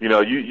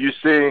 you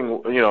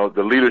seeing,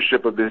 the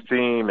leadership of this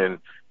team and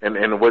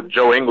what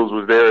Joe Ingles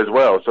was there as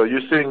well. So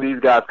you're seeing these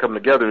guys come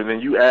together, and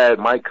then you add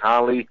Mike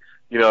Conley,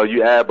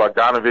 you add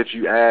Bogdanovich,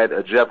 you add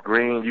Jeff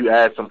Green, you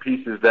add some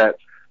pieces that,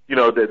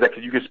 that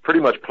you can pretty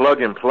much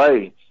plug and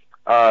play.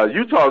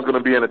 Utah is going to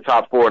be in the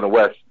top 4 in the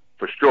West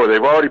for sure.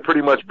 They've already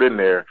pretty much been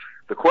there.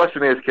 The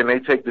question is, can they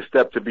take the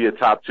step to be a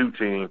top 2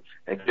 team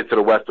and get to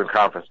the Western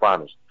Conference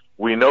Finals?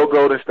 We know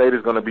Golden State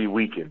is going to be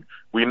weakened.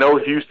 We know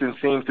Houston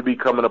seems to be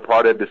coming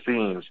apart at the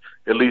seams,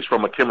 at least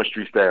from a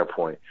chemistry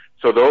standpoint.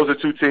 So those are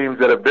 2 teams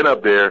that have been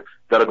up there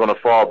that are going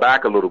to fall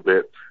back a little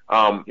bit.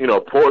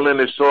 Portland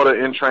is sort of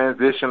in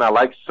transition. I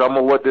like some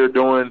of what they're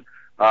doing.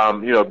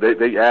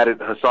 They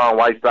added Hassan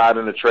Whiteside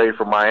in the trade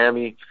from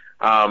Miami,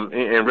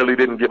 and really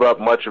didn't give up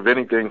much of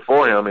anything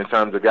for him in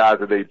terms of guys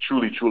that they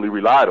truly, truly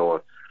relied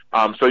on.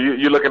 So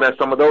you're looking at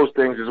some of those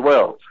things as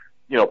well.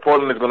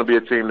 Portland is going to be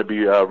a team to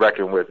be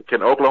reckoned with.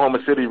 Can Oklahoma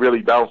City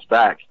really bounce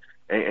back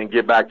and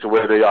get back to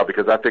where they are?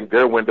 Because I think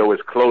their window is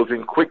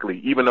closing quickly,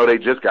 even though they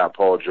just got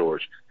Paul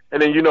George.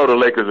 And then the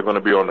Lakers are going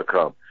to be on the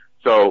come.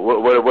 So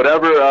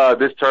whatever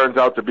this turns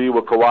out to be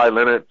with Kawhi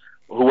Leonard,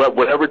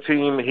 whatever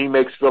team he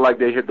makes feel like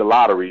they hit the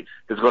lottery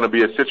is going to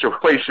be a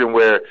situation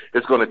where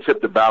it's going to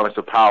tip the balance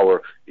of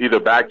power either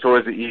back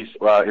towards the east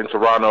in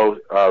Toronto,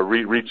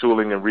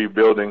 retooling and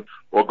rebuilding,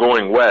 or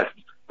going west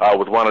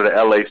with one of the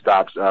LA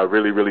stops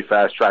really, really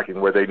fast tracking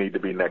where they need to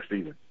be next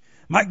season.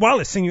 Mike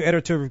Wallace, senior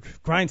editor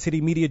of Grind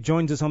City Media,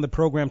 joins us on the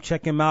program.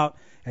 Check him out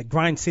at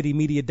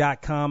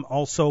grindcitymedia.com.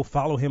 Also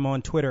follow him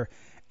on Twitter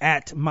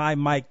at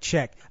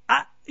MyMikeCheck.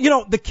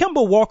 The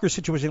Kemba Walker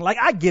situation,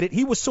 I get it.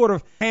 He was sort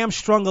of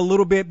hamstrung a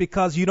little bit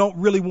because you don't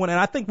really want, and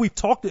I think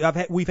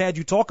we've had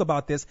you talk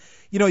about this.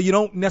 You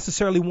don't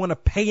necessarily want to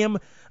pay him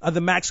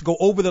the max, go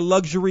over the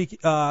luxury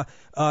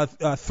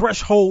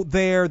threshold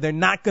there. They're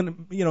not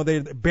going to,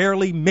 they're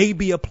barely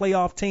maybe a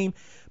playoff team.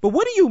 But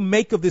what do you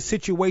make of the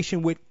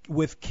situation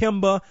with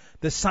Kemba,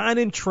 the sign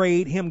and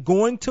trade, him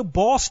going to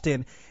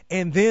Boston,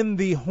 and then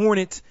the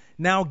Hornets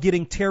now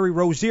getting Terry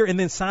Rozier and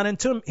then signing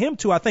him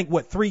to, I think,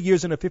 3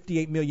 years and a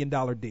 $58 million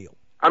deal?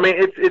 I mean,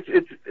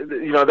 it's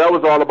that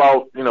was all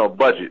about,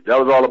 budget. That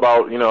was all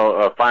about,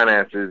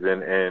 finances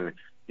and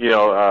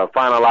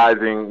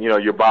finalizing,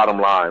 your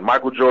bottom line.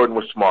 Michael Jordan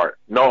was smart.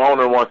 No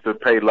owner wants to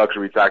pay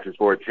luxury taxes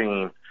for a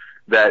team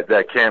that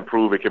can't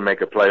prove it can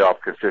make a playoff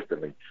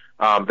consistently.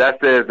 That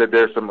says that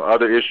there's some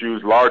other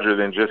issues larger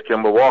than just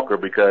Kemba Walker,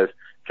 because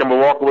Kemba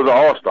Walker was an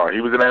all-star. He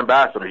was an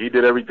ambassador. He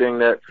did everything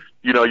that,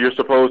 you're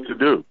supposed to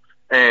do.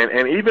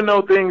 And even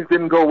though things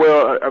didn't go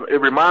well,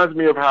 it reminds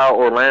me of how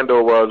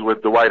Orlando was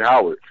with Dwight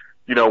Howard.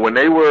 When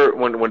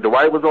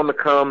Dwight was on the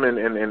come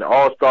and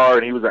all-star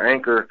and he was an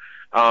anchor,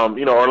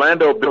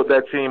 Orlando built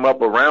that team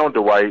up around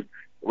Dwight.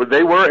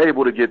 They were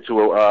able to get to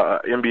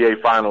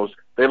NBA Finals.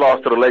 They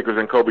lost to the Lakers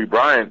and Kobe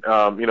Bryant,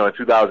 in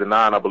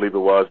 2009, I believe it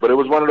was. But it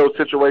was one of those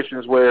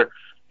situations where,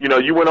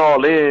 you went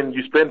all in,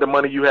 you spent the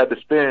money you had to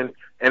spend,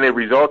 and it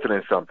resulted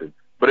in something.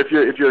 But if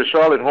you're the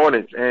Charlotte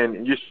Hornets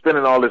and you're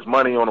spending all this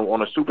money on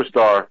a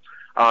superstar,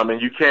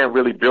 and you can't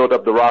really build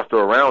up the roster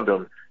around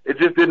them, it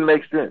just didn't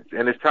make sense.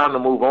 And it's time to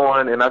move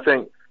on. And I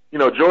think,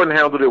 Jordan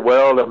handled it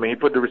well. I mean, he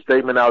put the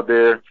statement out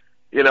there.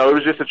 It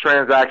was just a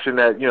transaction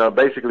that,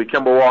 basically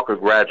Kemba Walker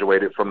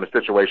graduated from the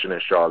situation in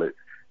Charlotte,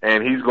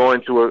 and he's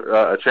going to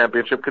a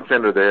championship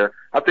contender there.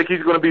 I think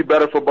he's going to be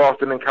better for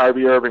Boston than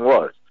Kyrie Irving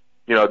was.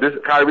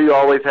 Kyrie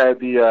always had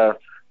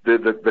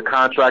the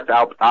contract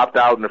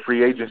opt-out and the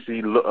free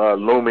agency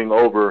looming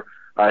over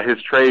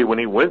his trade when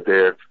he went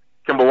there.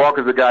 Kemba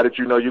Walker's a guy that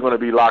you're going to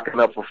be locking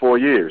up for 4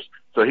 years.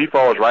 So he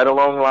falls right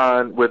along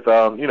line with,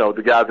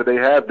 the guys that they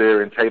have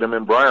there in Tatum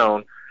and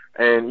Brown.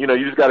 And, you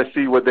just got to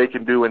see what they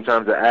can do in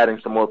terms of adding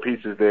some more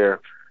pieces there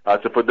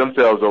to put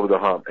themselves over the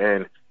hump.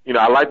 And,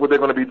 I like what they're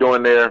going to be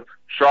doing there.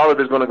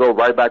 Charlotte is going to go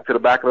right back to the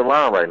back of the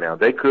line right now.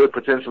 They could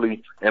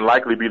potentially and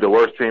likely be the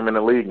worst team in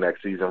the league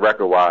next season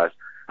record-wise.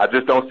 I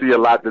just don't see a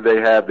lot that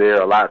they have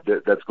there, a lot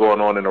that's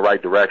going on in the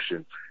right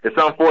direction. It's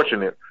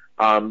unfortunate,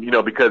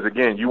 because,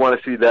 again, you want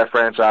to see that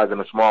franchise in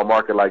a small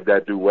market like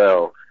that do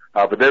well.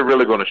 But they're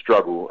really going to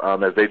struggle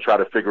as they try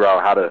to figure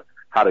out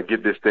how to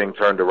get this thing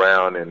turned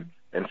around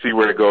and see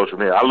where it goes from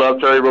here. I love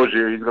Terry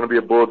Rozier. He's going to be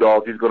a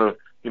bulldog. He's going to,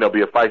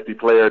 be a feisty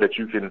player that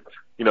you can,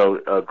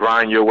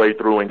 grind your way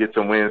through and get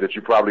some wins that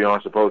you probably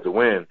aren't supposed to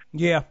win.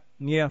 Yeah.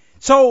 Yeah.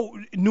 So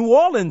New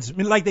Orleans,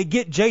 they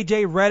get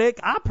J.J. Redick.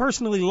 I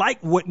personally like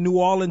what New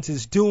Orleans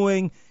is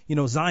doing.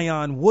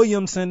 Zion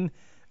Williamson,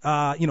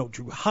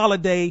 Drew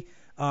Holiday.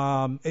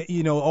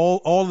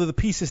 all of the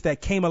pieces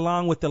that came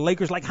along with the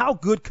Lakers. Like, how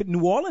good could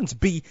New Orleans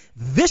be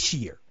this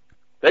year?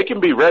 They can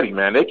be ready,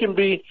 man. They can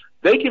be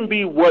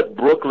what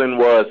Brooklyn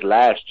was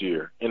last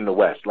year in the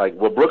West. Like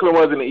what Brooklyn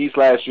was in the East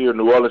last year,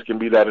 New Orleans can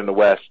be that in the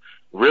West.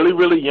 Really,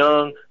 really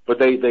young, but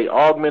they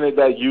augmented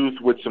that youth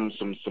with some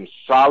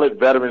solid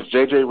veterans.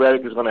 J.J.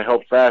 Redick is going to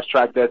help fast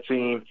track that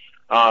team.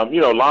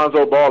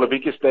 Lonzo Ball, if he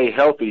can stay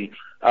healthy,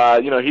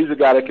 he's a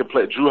guy that can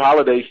play. Drew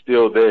Holiday's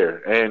still there.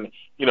 And,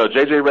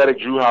 J.J.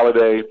 Redick, Drew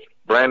Holiday,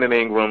 Brandon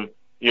Ingram,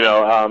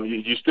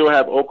 you still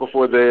have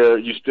Okafor there.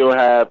 You still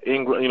have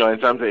Ingram, in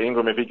terms of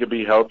Ingram, if he could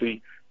be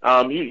healthy.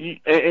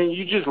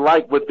 You just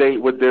like what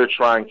they're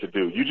trying to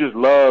do. You just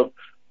love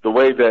the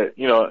way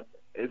that,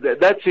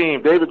 that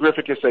team, David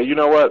Griffin can say, you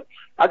know what,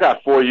 I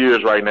got 4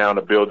 years right now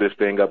to build this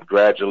thing up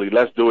gradually.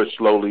 Let's do it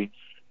slowly.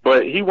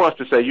 But he wants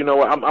to say, you know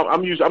what,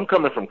 I'm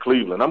coming from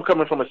Cleveland. I'm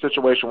coming from a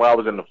situation where I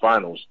was in the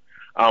finals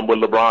with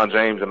LeBron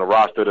James and a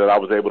roster that I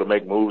was able to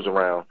make moves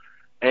around.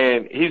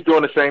 And he's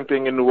doing the same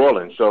thing in New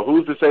Orleans. So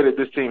who's to say that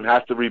this team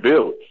has to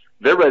rebuild?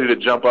 They're ready to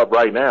jump up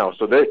right now.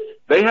 So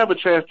they have a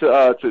chance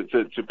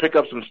to pick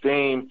up some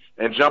steam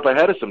and jump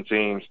ahead of some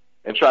teams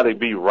and try to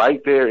be right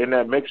there in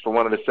that mix for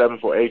one of the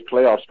 7th or 8th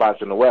playoff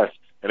spots in the West.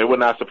 And it would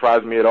not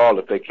surprise me at all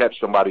if they catch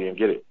somebody and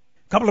get it.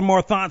 A couple of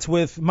more thoughts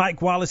with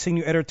Mike Wallace,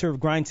 senior editor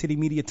of Grind City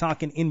Media,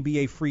 talking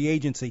NBA free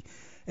agency.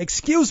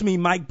 Excuse me,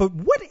 Mike, but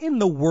what in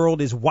the world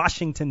is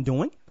Washington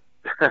doing?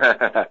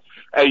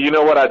 Hey, you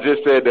know what? I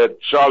just said that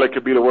Charlotte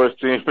could be the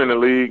worst team in the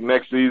league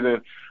next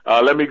season.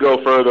 Let me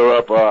go further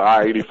up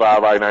I-85,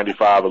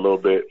 I-95 a little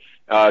bit.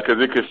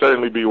 Because it could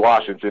certainly be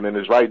Washington, and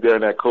it's right there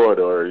in that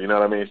corridor, you know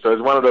what I mean? So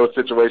it's one of those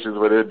situations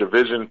where they're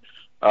division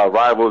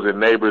rivals and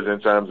neighbors in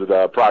terms of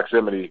the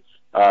proximity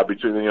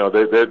between,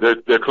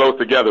 they're close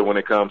together when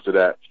it comes to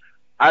that.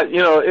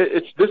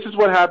 This is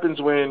what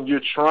happens when you're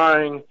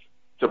trying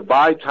to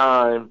buy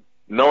time,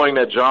 knowing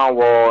that John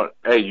Wall,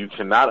 you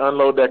cannot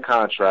unload that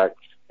contract,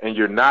 and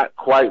you're not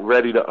quite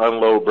ready to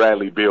unload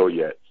Bradley Beal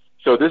yet.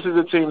 So this is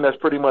a team that's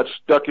pretty much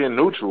stuck in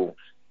neutral.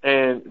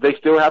 And they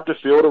still have to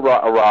field a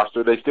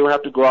roster. They still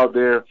have to go out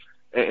there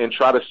and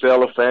try to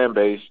sell a fan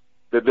base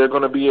that they're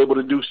going to be able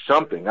to do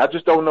something. I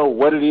just don't know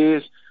what it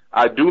is.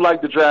 I do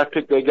like the draft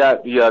pick they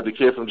got, the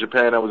kid from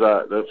Japan that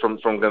was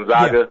from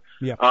Gonzaga.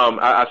 Yeah.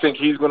 I think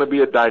he's going to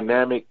be a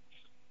dynamic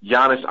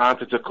Giannis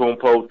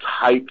Antetokounmpo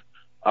type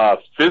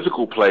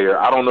physical player.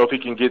 I don't know if he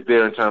can get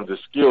there in terms of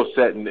skill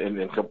set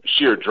and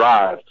sheer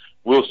drive.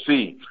 We'll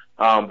see.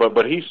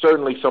 But he's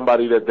certainly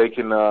somebody that they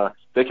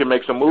can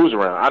make some moves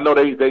around. I know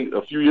they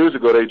a few years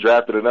ago they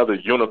drafted another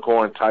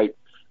unicorn type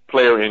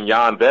player in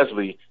Jan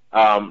Vesely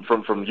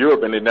from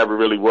Europe, and it never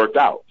really worked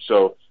out.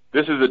 So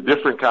this is a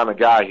different kind of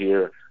guy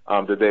here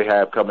that they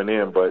have coming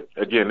in. But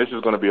again, this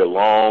is going to be a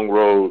long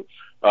road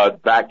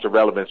back to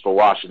relevance for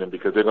Washington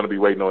because they're going to be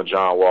waiting on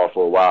John Wall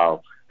for a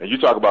while. And you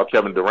talk about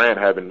Kevin Durant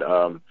having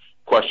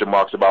question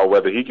marks about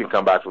whether he can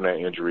come back from that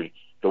injury.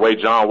 The way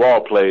John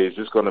Wall plays,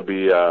 it's going to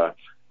be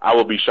I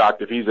will be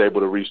shocked if he's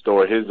able to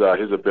restore his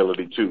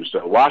ability too.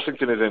 So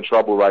Washington is in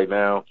trouble right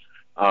now.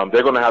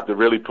 They're going to have to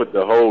really put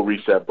the whole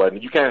reset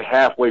button. You can't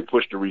halfway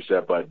push the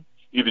reset button.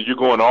 Either you're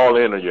going all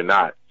in or you're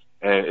not.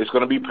 And it's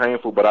going to be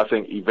painful, but I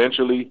think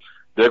eventually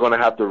they're going to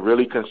have to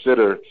really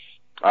consider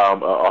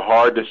a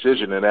hard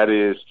decision, and that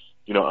is,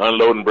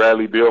 unloading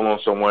Bradley Beal on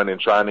someone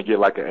and trying to get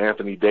like an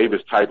Anthony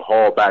Davis type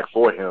haul back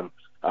for him,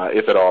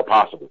 if at all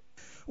possible.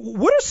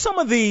 What are some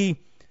of the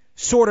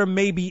sort of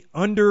maybe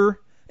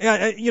under we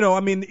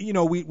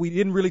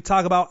didn't really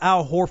talk about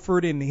Al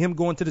Horford and him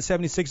going to the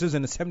 76ers,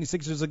 and the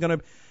 76ers are going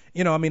to,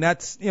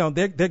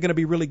 they're going to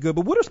be really good.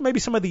 But what are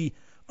maybe some of the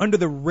under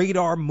the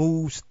radar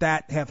moves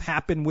that have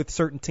happened with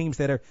certain teams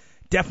that are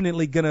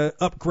definitely going to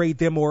upgrade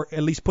them or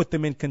at least put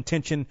them in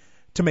contention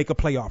to make a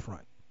playoff run?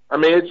 I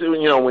mean, it's,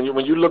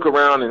 when you look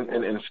around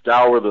and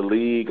scour the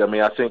league, I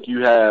mean, I think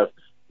you have,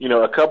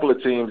 a couple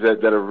of teams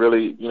that have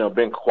really,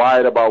 been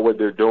quiet about what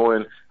they're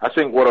doing. I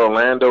think what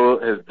Orlando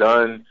has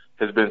done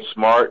has been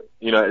smart.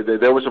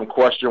 There was some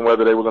question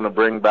whether they were going to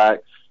bring back,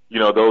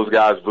 those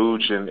guys,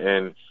 Vooch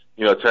and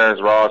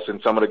Terrence Ross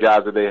and some of the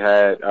guys that they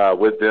had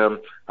with them.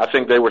 I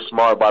think they were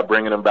smart by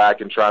bringing them back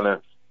and trying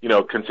to,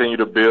 continue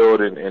to build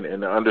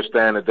and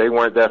understand that they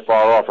weren't that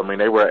far off. I mean,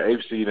 they were an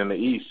 8th seed in the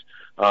East,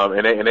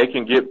 and they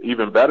can get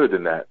even better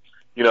than that.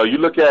 You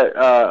look at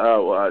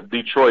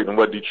Detroit and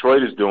what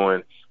Detroit is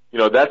doing.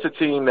 That's a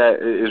team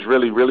that is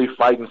really, really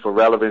fighting for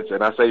relevance,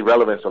 and I say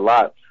relevance a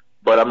lot.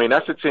 But, I mean,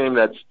 that's a team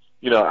that's,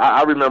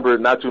 I remember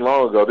not too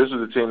long ago, this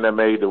was a team that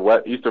made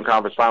the Eastern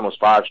Conference Finals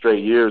 5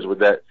 straight years with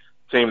that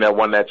team that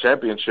won that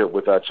championship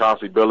with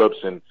Chauncey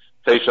Billups and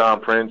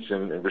Tayshaun Prince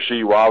and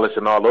Rasheed Wallace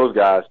and all those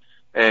guys.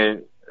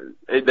 And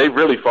they've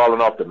really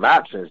fallen off the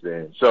map since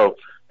then. So,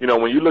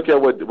 when you look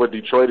at what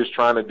Detroit is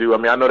trying to do, I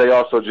mean, I know they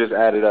also just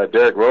added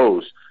Derrick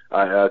Rose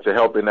to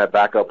help in that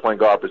backup point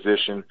guard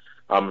position.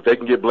 If they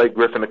can get Blake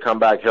Griffin to come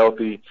back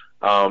healthy,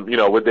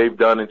 what they've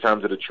done in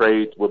terms of the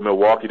trade with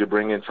Milwaukee to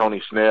bring in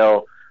Tony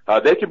Snell,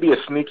 they could be a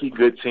sneaky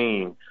good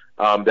team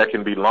that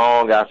can be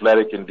long,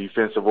 athletic, and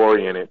defensive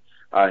oriented.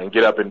 and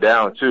get up and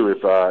down too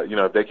if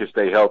they can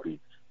stay healthy.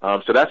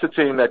 So that's a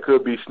team that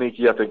could be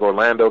sneaky. I think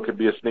Orlando could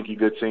be a sneaky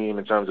good team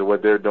in terms of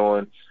what they're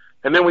doing.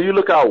 And then when you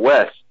look out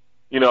west,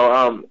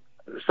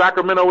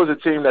 Sacramento was a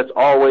team that's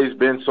always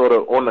been sort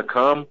of on the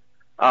come,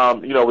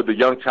 with the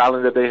young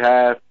talent that they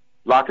have.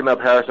 Locking up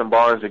Harrison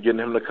Barnes and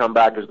getting him to come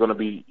back is going to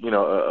be,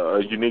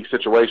 a unique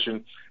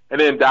situation. And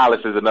then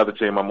Dallas is another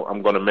team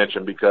I'm going to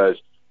mention because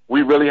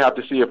we really have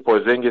to see if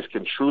Porzingis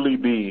can truly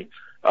be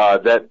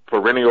that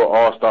perennial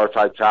all-star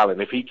type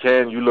talent. If he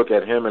can, you look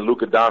at him and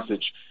Luka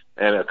Doncic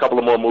and a couple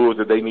of more moves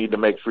that they need to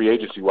make free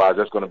agency-wise,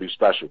 that's going to be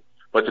special.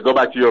 But to go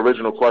back to your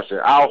original question,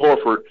 Al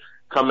Horford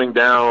coming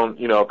down,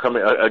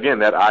 again,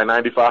 that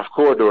I-95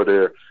 corridor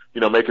there,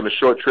 making a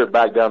short trip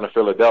back down to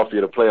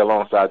Philadelphia to play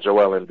alongside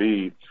Joel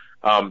Embiid.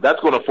 That's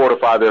going to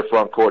fortify their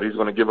front court. He's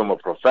going to give them a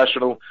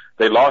professional.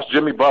 They lost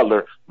Jimmy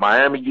Butler.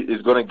 Miami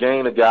is going to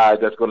gain a guy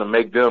that's going to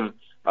make them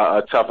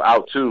a tough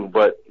out too.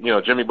 But,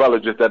 Jimmy Butler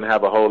just doesn't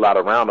have a whole lot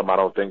around him. I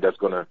don't think that's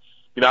going to,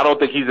 I don't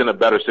think he's in a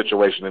better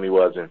situation than he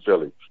was in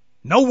Philly.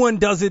 No one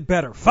does it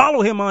better.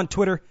 Follow him on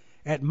Twitter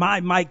at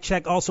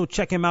MyMikeCheck. Also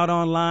check him out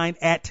online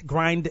at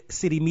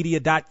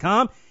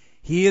GrindCityMedia.com.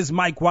 He is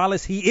Mike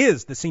Wallace. He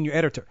is the senior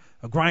editor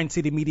of Grind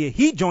City Media.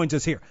 He joins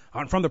us here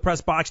on From the Press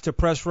Box to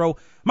Press Row.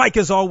 Mike,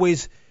 as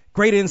always,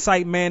 great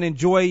insight, man.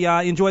 Enjoy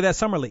that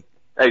summer league.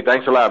 Hey,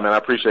 thanks a lot, man. I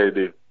appreciate it,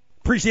 dude.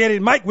 Appreciate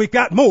it, Mike. We've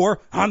got more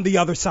on the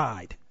other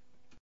side.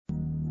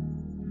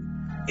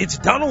 It's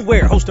Donald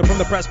Ware, host of From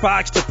the Press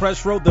Box to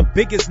Press Row. The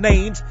biggest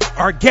names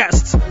are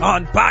guests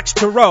on Box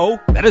to Row.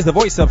 That is the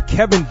voice of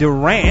Kevin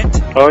Durant.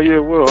 Oh, yeah,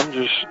 well, I'm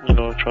just,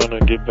 trying to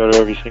get better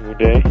every single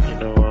day.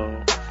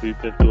 We've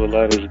been through a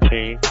lot as a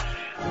team,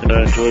 and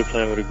I enjoy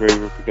playing with a great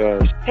group of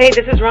guys. Hey,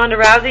 this is Ronda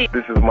Rousey.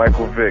 This is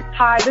Michael Vick.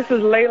 Hi, this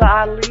is Layla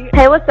Ali.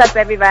 Hey, what's up,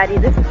 everybody?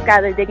 This is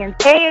Skylar Diggins.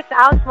 Hey, it's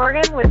Alex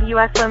Morgan with the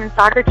U.S. Women's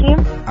Soccer Team.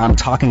 I'm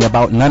talking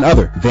about none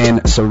other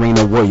than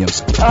Serena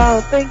Williams. Oh,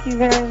 thank you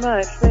very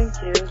much. Thank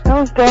you. That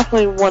was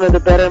definitely one of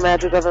the better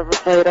matches I've ever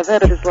played. I've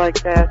had matches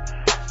like that.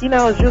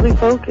 I was really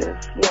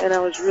focused, and I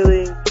was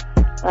really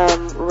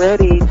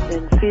ready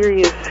and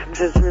serious and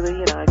just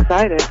really,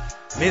 excited.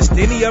 Missed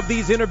any of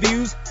these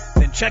interviews?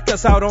 Then check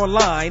us out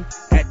online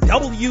at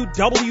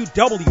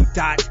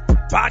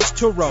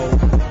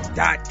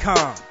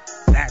www.boxtorow.com.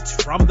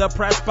 That's From the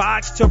Press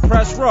Box to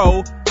Press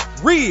Row,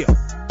 real,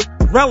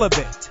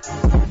 relevant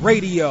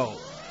radio.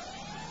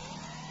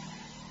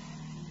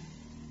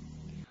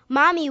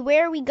 Mommy,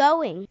 where are we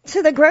going?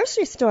 To the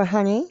grocery store,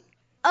 honey.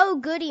 Oh,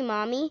 goody,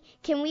 Mommy.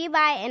 Can we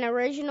buy an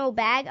original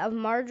bag of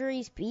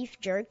Marjorie's beef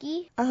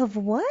jerky? Of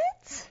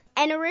what?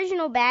 An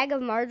original bag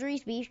of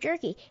Marjorie's beef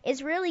jerky.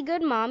 It's really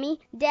good, Mommy.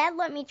 Dad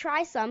let me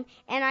try some,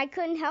 and I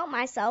couldn't help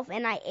myself,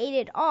 and I ate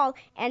it all,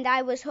 and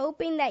I was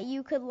hoping that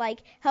you could,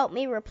 help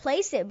me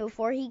replace it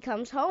before he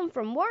comes home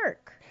from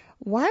work.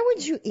 Why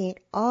would you eat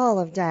all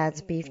of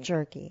Dad's beef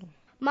jerky?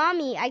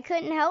 Mommy, I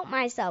couldn't help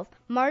myself.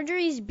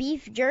 Marjorie's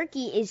beef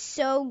jerky is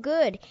so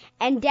good,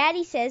 and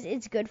Daddy says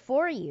it's good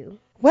for you.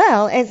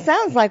 Well, it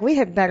sounds like we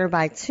had better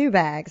buy 2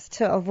 bags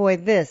to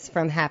avoid this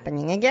from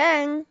happening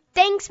again.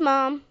 Thanks,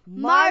 Mom.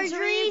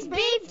 Marjorie's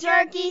Beef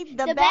Jerky,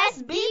 the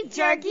best beef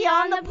jerky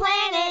on the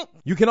planet.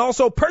 You can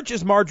also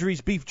purchase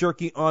Marjorie's Beef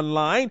Jerky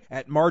online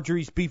at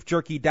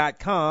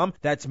marjoriesbeefjerky.com.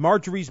 That's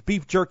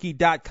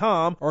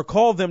marjoriesbeefjerky.com, or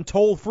call them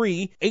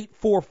toll-free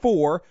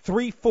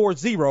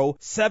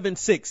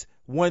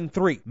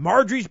 844-340-7613.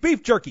 Marjorie's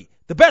Beef Jerky,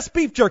 the best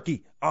beef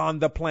jerky on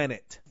the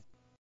planet.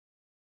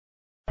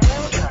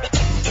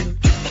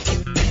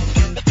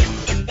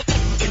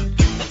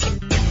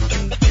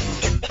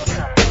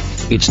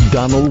 It's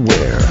Donald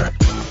Ware,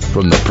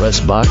 from the Press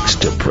Box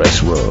to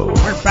Press Row.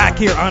 We're back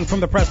here on From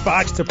the Press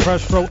Box to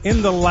Press Row.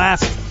 In the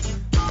last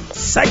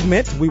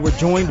segment, we were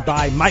joined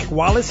by Mike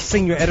Wallace,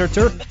 senior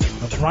editor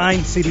of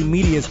Grind City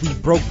Media, as we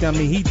broke down.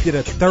 He did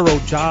a thorough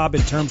job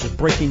in terms of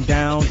breaking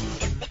down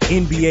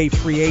NBA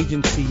free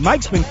agency.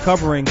 Mike's been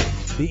covering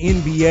the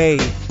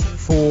NBA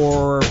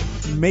for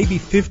maybe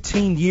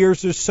 15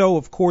 years or so.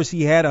 Of course,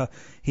 he had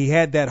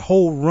that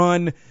whole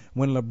run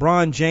when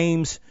LeBron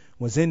James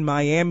was in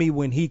Miami,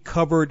 when he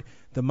covered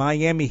the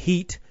Miami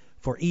Heat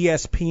for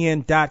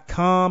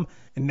ESPN.com,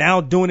 and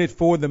now doing it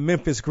for the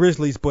Memphis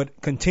Grizzlies,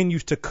 but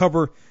continues to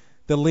cover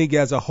the league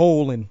as a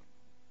whole and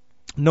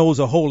knows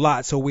a whole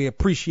lot. So we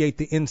appreciate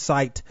the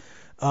insight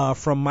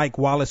from Mike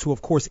Wallace, who,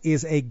 of course,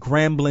 is a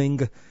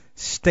Grambling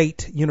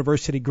State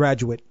University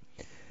graduate.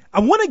 I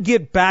want to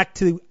get back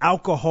to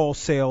alcohol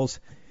sales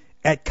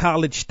at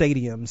college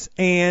stadiums.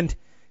 And,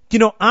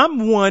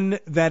 I'm one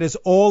that is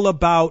all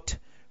about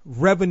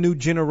revenue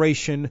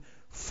generation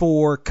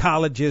for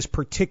colleges,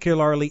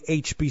 particularly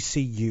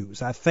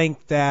HBCUs. I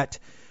think that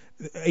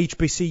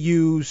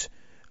HBCUs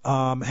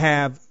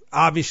have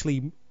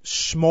obviously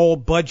small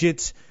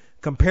budgets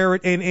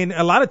and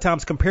a lot of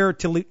times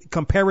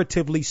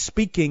comparatively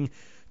speaking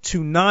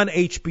to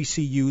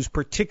non-HBCUs,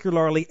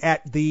 particularly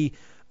at the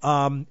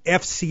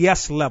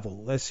FCS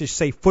level. Let's just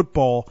say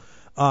football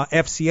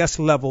FCS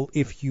level,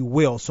 if you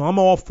will. So I'm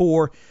all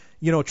for,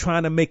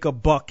 trying to make a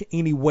buck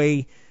any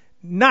way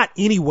not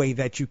any way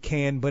that you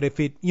can, but if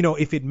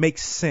it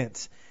makes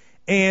sense.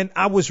 And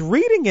I was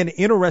reading an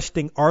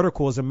interesting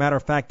article. As a matter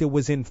of fact, it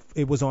was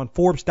on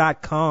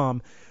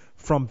Forbes.com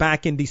from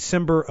back in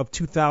December of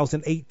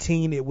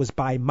 2018. It was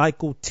by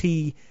Michael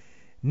T.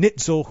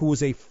 Nitzel, who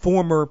is a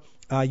former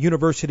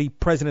university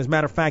president. As a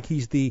matter of fact,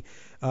 he's the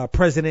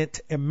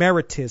president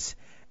emeritus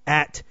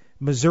at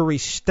Missouri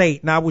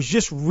State. And I was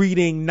just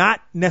reading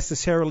not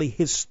necessarily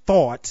his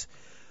thoughts,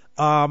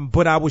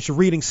 but I was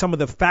reading some of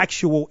the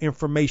factual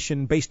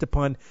information based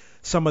upon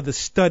some of the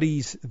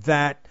studies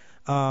that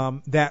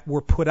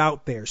were put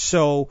out there.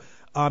 So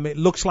it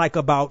looks like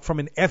from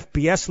an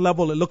FBS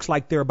level, it looks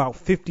like there are about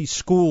 50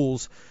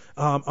 schools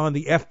on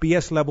the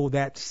FBS level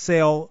that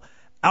sell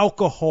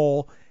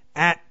alcohol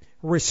at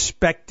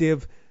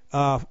respective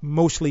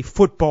mostly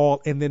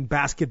football and then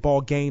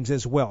basketball games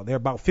as well. There are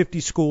about 50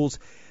 schools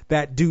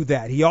that do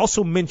that. He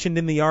also mentioned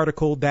in the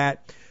article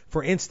that,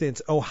 for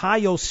instance,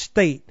 Ohio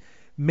State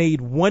made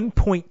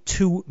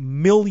 $1.2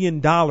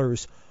 million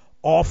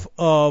off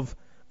of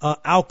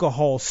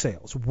alcohol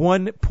sales.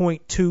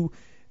 $1.2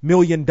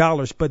 million,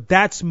 but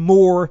that's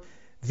more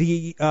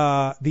the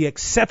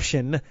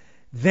exception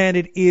than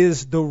it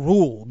is the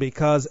rule,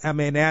 because I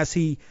mean, as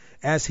he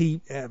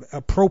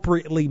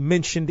appropriately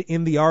mentioned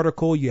in the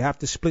article, you have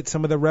to split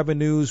some of the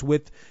revenues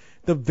with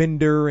the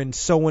vendor and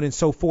so on and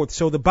so forth.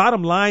 So the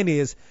bottom line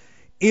is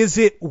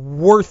it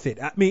worth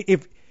it? I mean,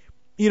 if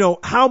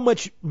how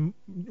much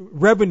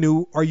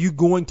revenue are you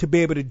going to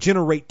be able to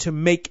generate to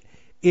make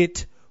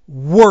it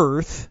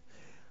worth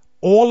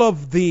all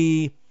of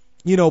the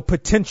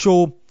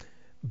potential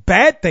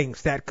bad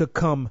things that could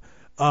come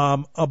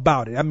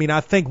about it? I mean,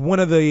 I think one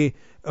of the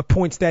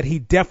points that he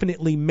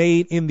definitely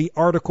made in the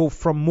article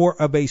from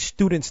more of a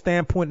student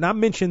standpoint, and I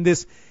mentioned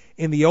this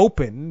in the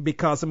open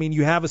because, I mean,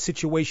 you have a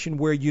situation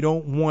where you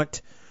don't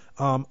want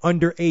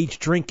underage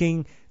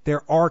drinking.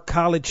 There are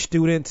college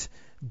students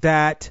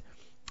that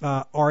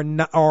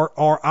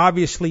are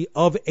obviously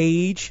of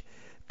age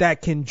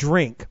that can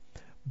drink.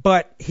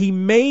 But he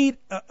made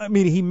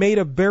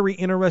a very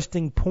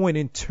interesting point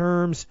in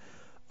terms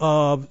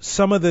of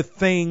some of the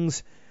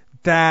things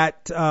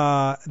that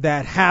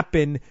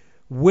happen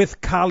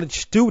with college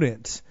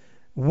students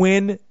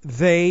when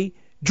they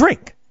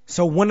drink.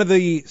 So one of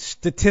the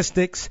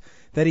statistics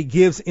that he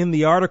gives in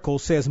the article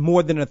says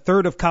more than a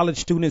third of college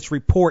students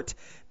report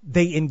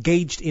they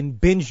engaged in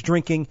binge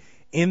drinking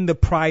in the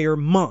prior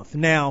month.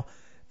 Now,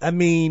 I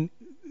mean,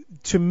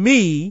 to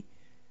me,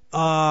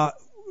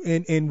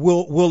 and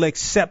we'll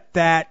accept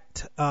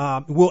that.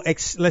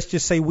 Let's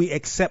just say we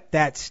accept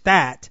that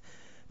stat.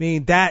 I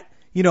mean that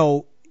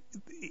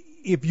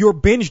if you're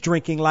binge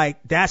drinking, like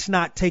that's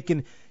not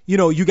taking.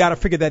 You got to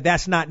figure that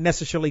that's not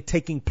necessarily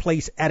taking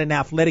place at an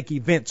athletic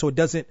event, so it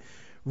doesn't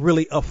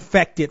really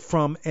affect it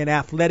from an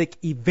athletic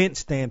event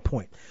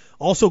standpoint.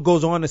 Also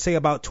goes on to say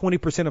about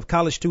 20% of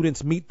college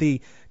students meet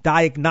the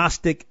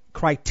diagnostic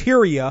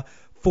criteria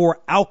for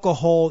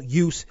alcohol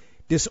use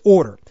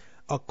disorder.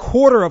 A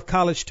quarter of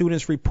college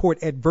students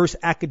report adverse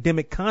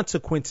academic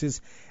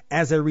consequences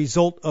as a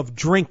result of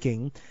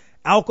drinking.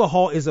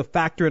 Alcohol is a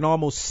factor in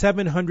almost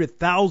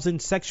 700,000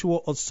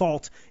 sexual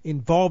assaults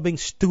involving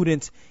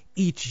students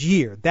each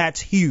year.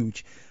 That's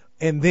huge.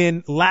 And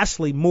then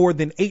lastly, more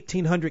than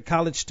 1,800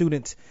 college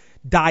students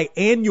die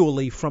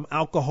annually from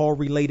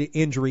alcohol-related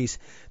injuries.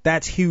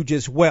 That's huge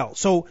as well.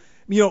 So,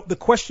 the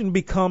question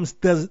becomes,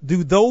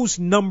 do those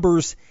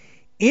numbers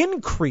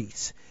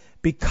increase?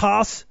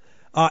 Because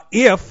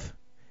if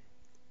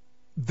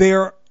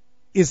there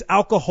is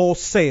alcohol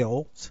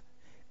sales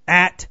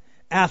at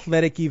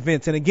athletic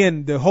events, and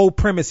again, the whole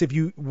premise, if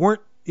you're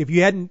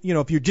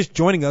just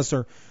joining us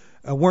or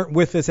weren't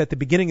with us at the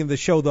beginning of the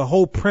show, the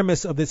whole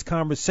premise of this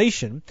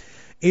conversation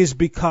is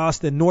because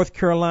the North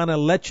Carolina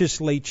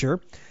legislature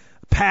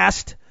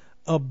passed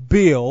a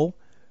bill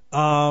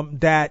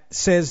that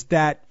says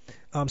that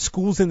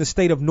schools in the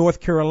state of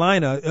North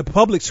Carolina,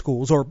 public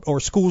schools or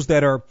schools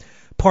that are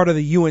part of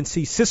the UNC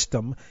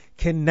system,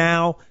 can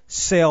now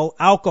sell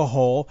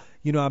alcohol.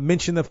 I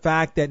mentioned the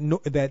fact that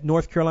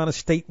North Carolina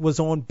State was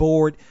on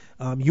board,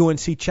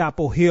 UNC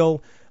Chapel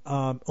Hill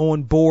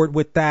on board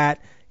with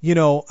that.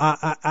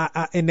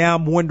 And now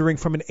I'm wondering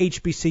from an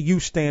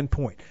HBCU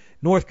standpoint,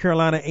 North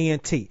Carolina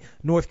A&T,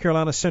 North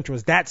Carolina Central,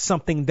 is that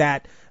something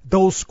that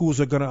those schools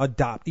are going to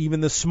adopt?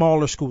 Even the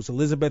smaller schools,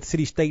 Elizabeth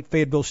City State,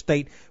 Fayetteville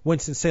State,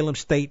 Winston-Salem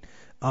State,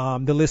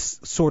 the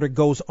list sort of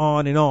goes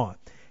on and on.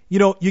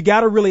 You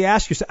got to really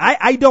ask yourself.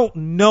 I don't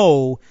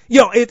know.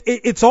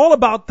 It's all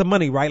about the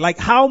money, right? Like,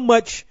 how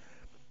much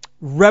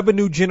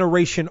revenue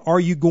generation are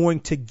you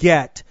going to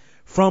get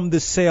from the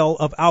sale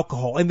of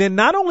alcohol? And then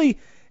not only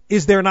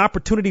is there an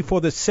opportunity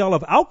for the sale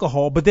of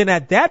alcohol, but then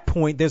at that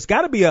point, there's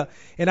got to be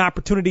an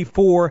opportunity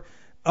for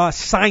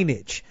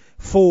signage,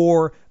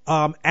 for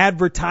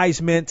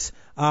advertisements,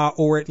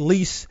 or at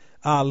least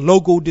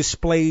logo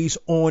displays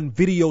on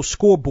video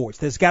scoreboards.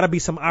 There's got to be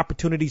some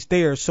opportunities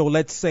there. So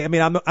let's say, I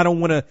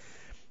don't want to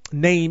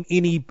name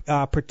any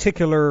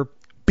particular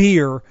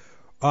beer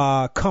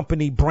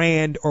company,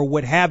 brand, or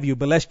what have you,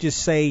 but let's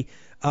just say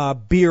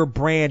beer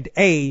brand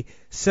A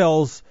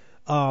sells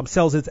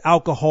its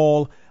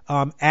alcohol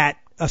at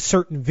a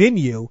certain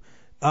venue,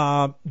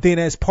 then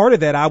as part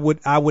of that, I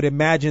would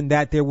imagine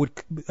that there would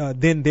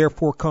then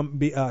therefore come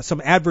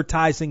some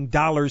advertising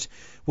dollars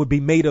would be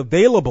made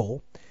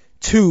available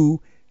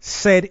to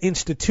said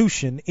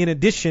institution in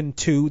addition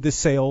to the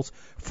sales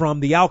from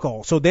the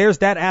alcohol. So there's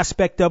that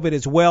aspect of it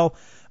as well.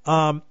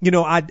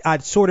 I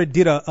sort of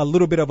did a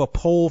little bit of a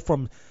poll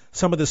from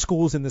some of the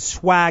schools in the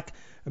SWAC.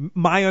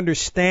 My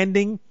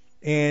understanding,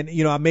 and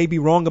I may be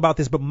wrong about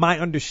this, but my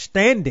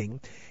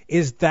understanding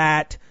is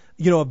that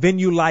a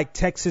venue like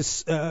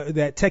Texas,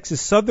 that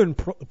Texas Southern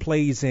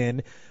plays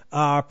in,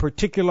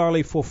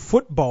 particularly for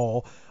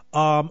football,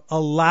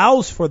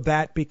 allows for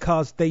that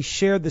because they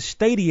share the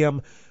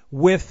stadium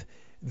with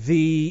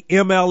the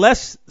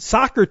MLS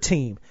soccer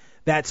team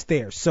that's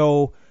there.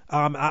 So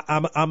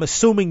I'm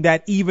assuming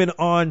that even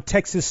on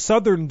Texas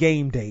Southern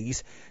game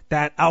days,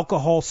 that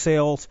alcohol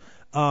sales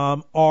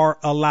are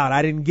allowed.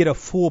 I didn't get a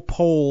full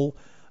poll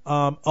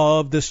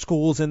of the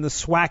schools in the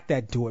SWAC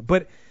that do it,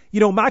 but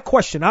my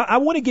question, I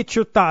want to get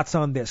your thoughts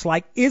on this.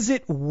 Like, is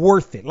it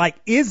worth it? Like,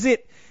 is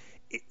it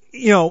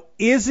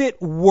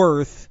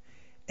worth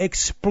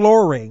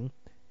exploring,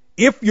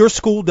 if your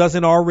school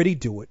doesn't already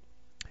do it,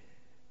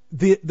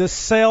 the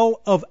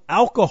sale of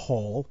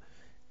alcohol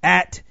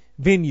at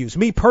venues?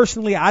 Me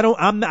personally, I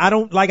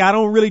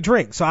don't really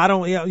drink, so I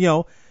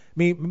don't,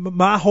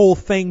 my whole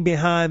thing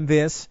behind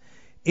this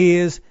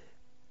is,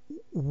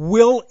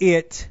 will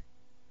it,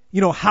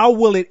 how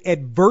will it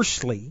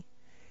adversely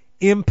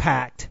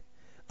impact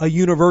a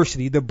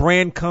university? The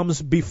brand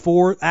comes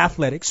before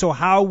athletics, so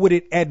how would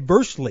it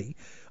adversely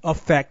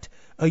affect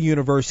a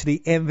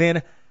university? And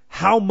then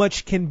how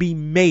much can be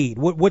made?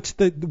 What's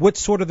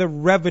sort of the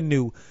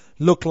revenue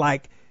look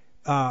like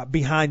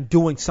behind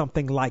doing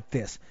something like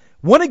this?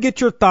 Want to get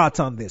your thoughts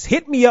on this?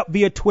 Hit me up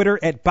via Twitter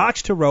at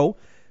Box2Row,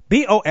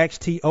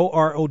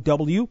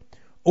 BOXTOROW,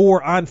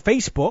 or on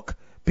Facebook,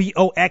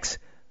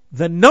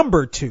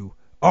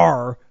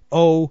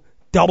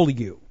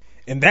 BOX2ROW.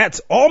 And that's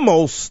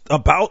almost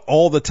about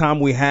all the time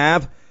we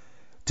have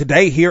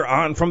today here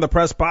on From the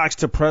Press Box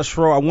to Press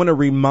Row. I want to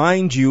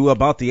remind you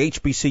about the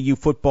HBCU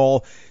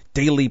Football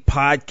Daily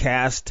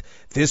Podcast.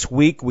 This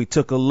week we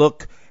took a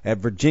look at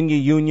Virginia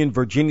Union,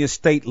 Virginia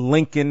State,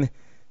 Lincoln,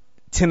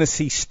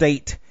 Tennessee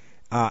State,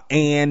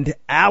 and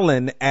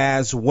Allen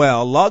as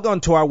well. Log on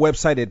to our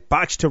website at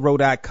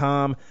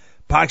box2row.com.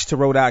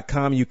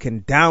 Box2row.com. You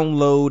can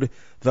download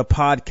the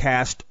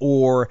podcast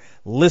or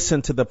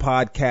listen to the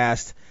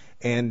podcast.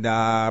 And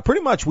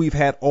pretty much we've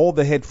had all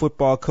the head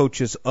football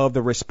coaches of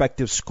the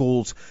respective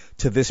schools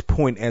to this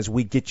point as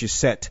we get you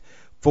set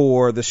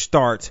for the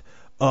start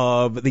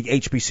of the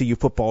HBCU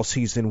football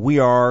season. We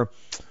are,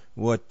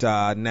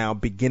 now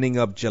beginning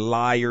of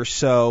July or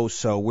so.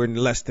 So we're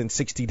less than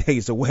 60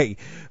 days away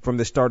from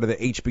the start of the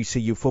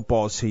HBCU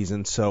football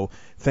season. So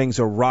things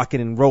are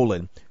rocking and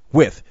rolling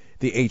with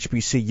the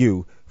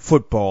HBCU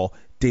Football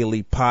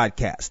Daily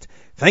Podcast.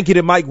 Thank you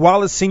to Mike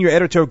Wallace, Senior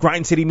Editor of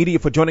Grind City Media,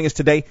 for joining us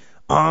today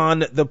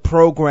on the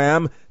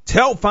program.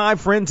 Tell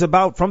 5 friends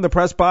about From the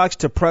Press Box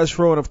to Press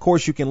Row. And, of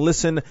course, you can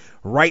listen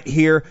right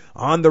here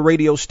on the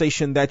radio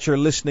station that you're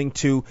listening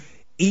to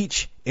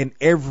each and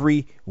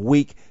every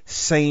week,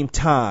 same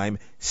time,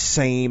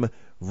 same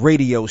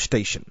radio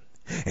station.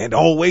 And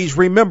always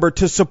remember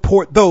to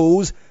support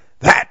those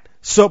that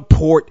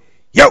support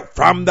you.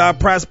 From the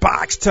Press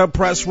Box to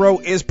Press Row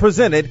is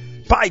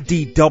presented by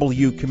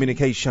DW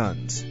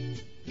Communications.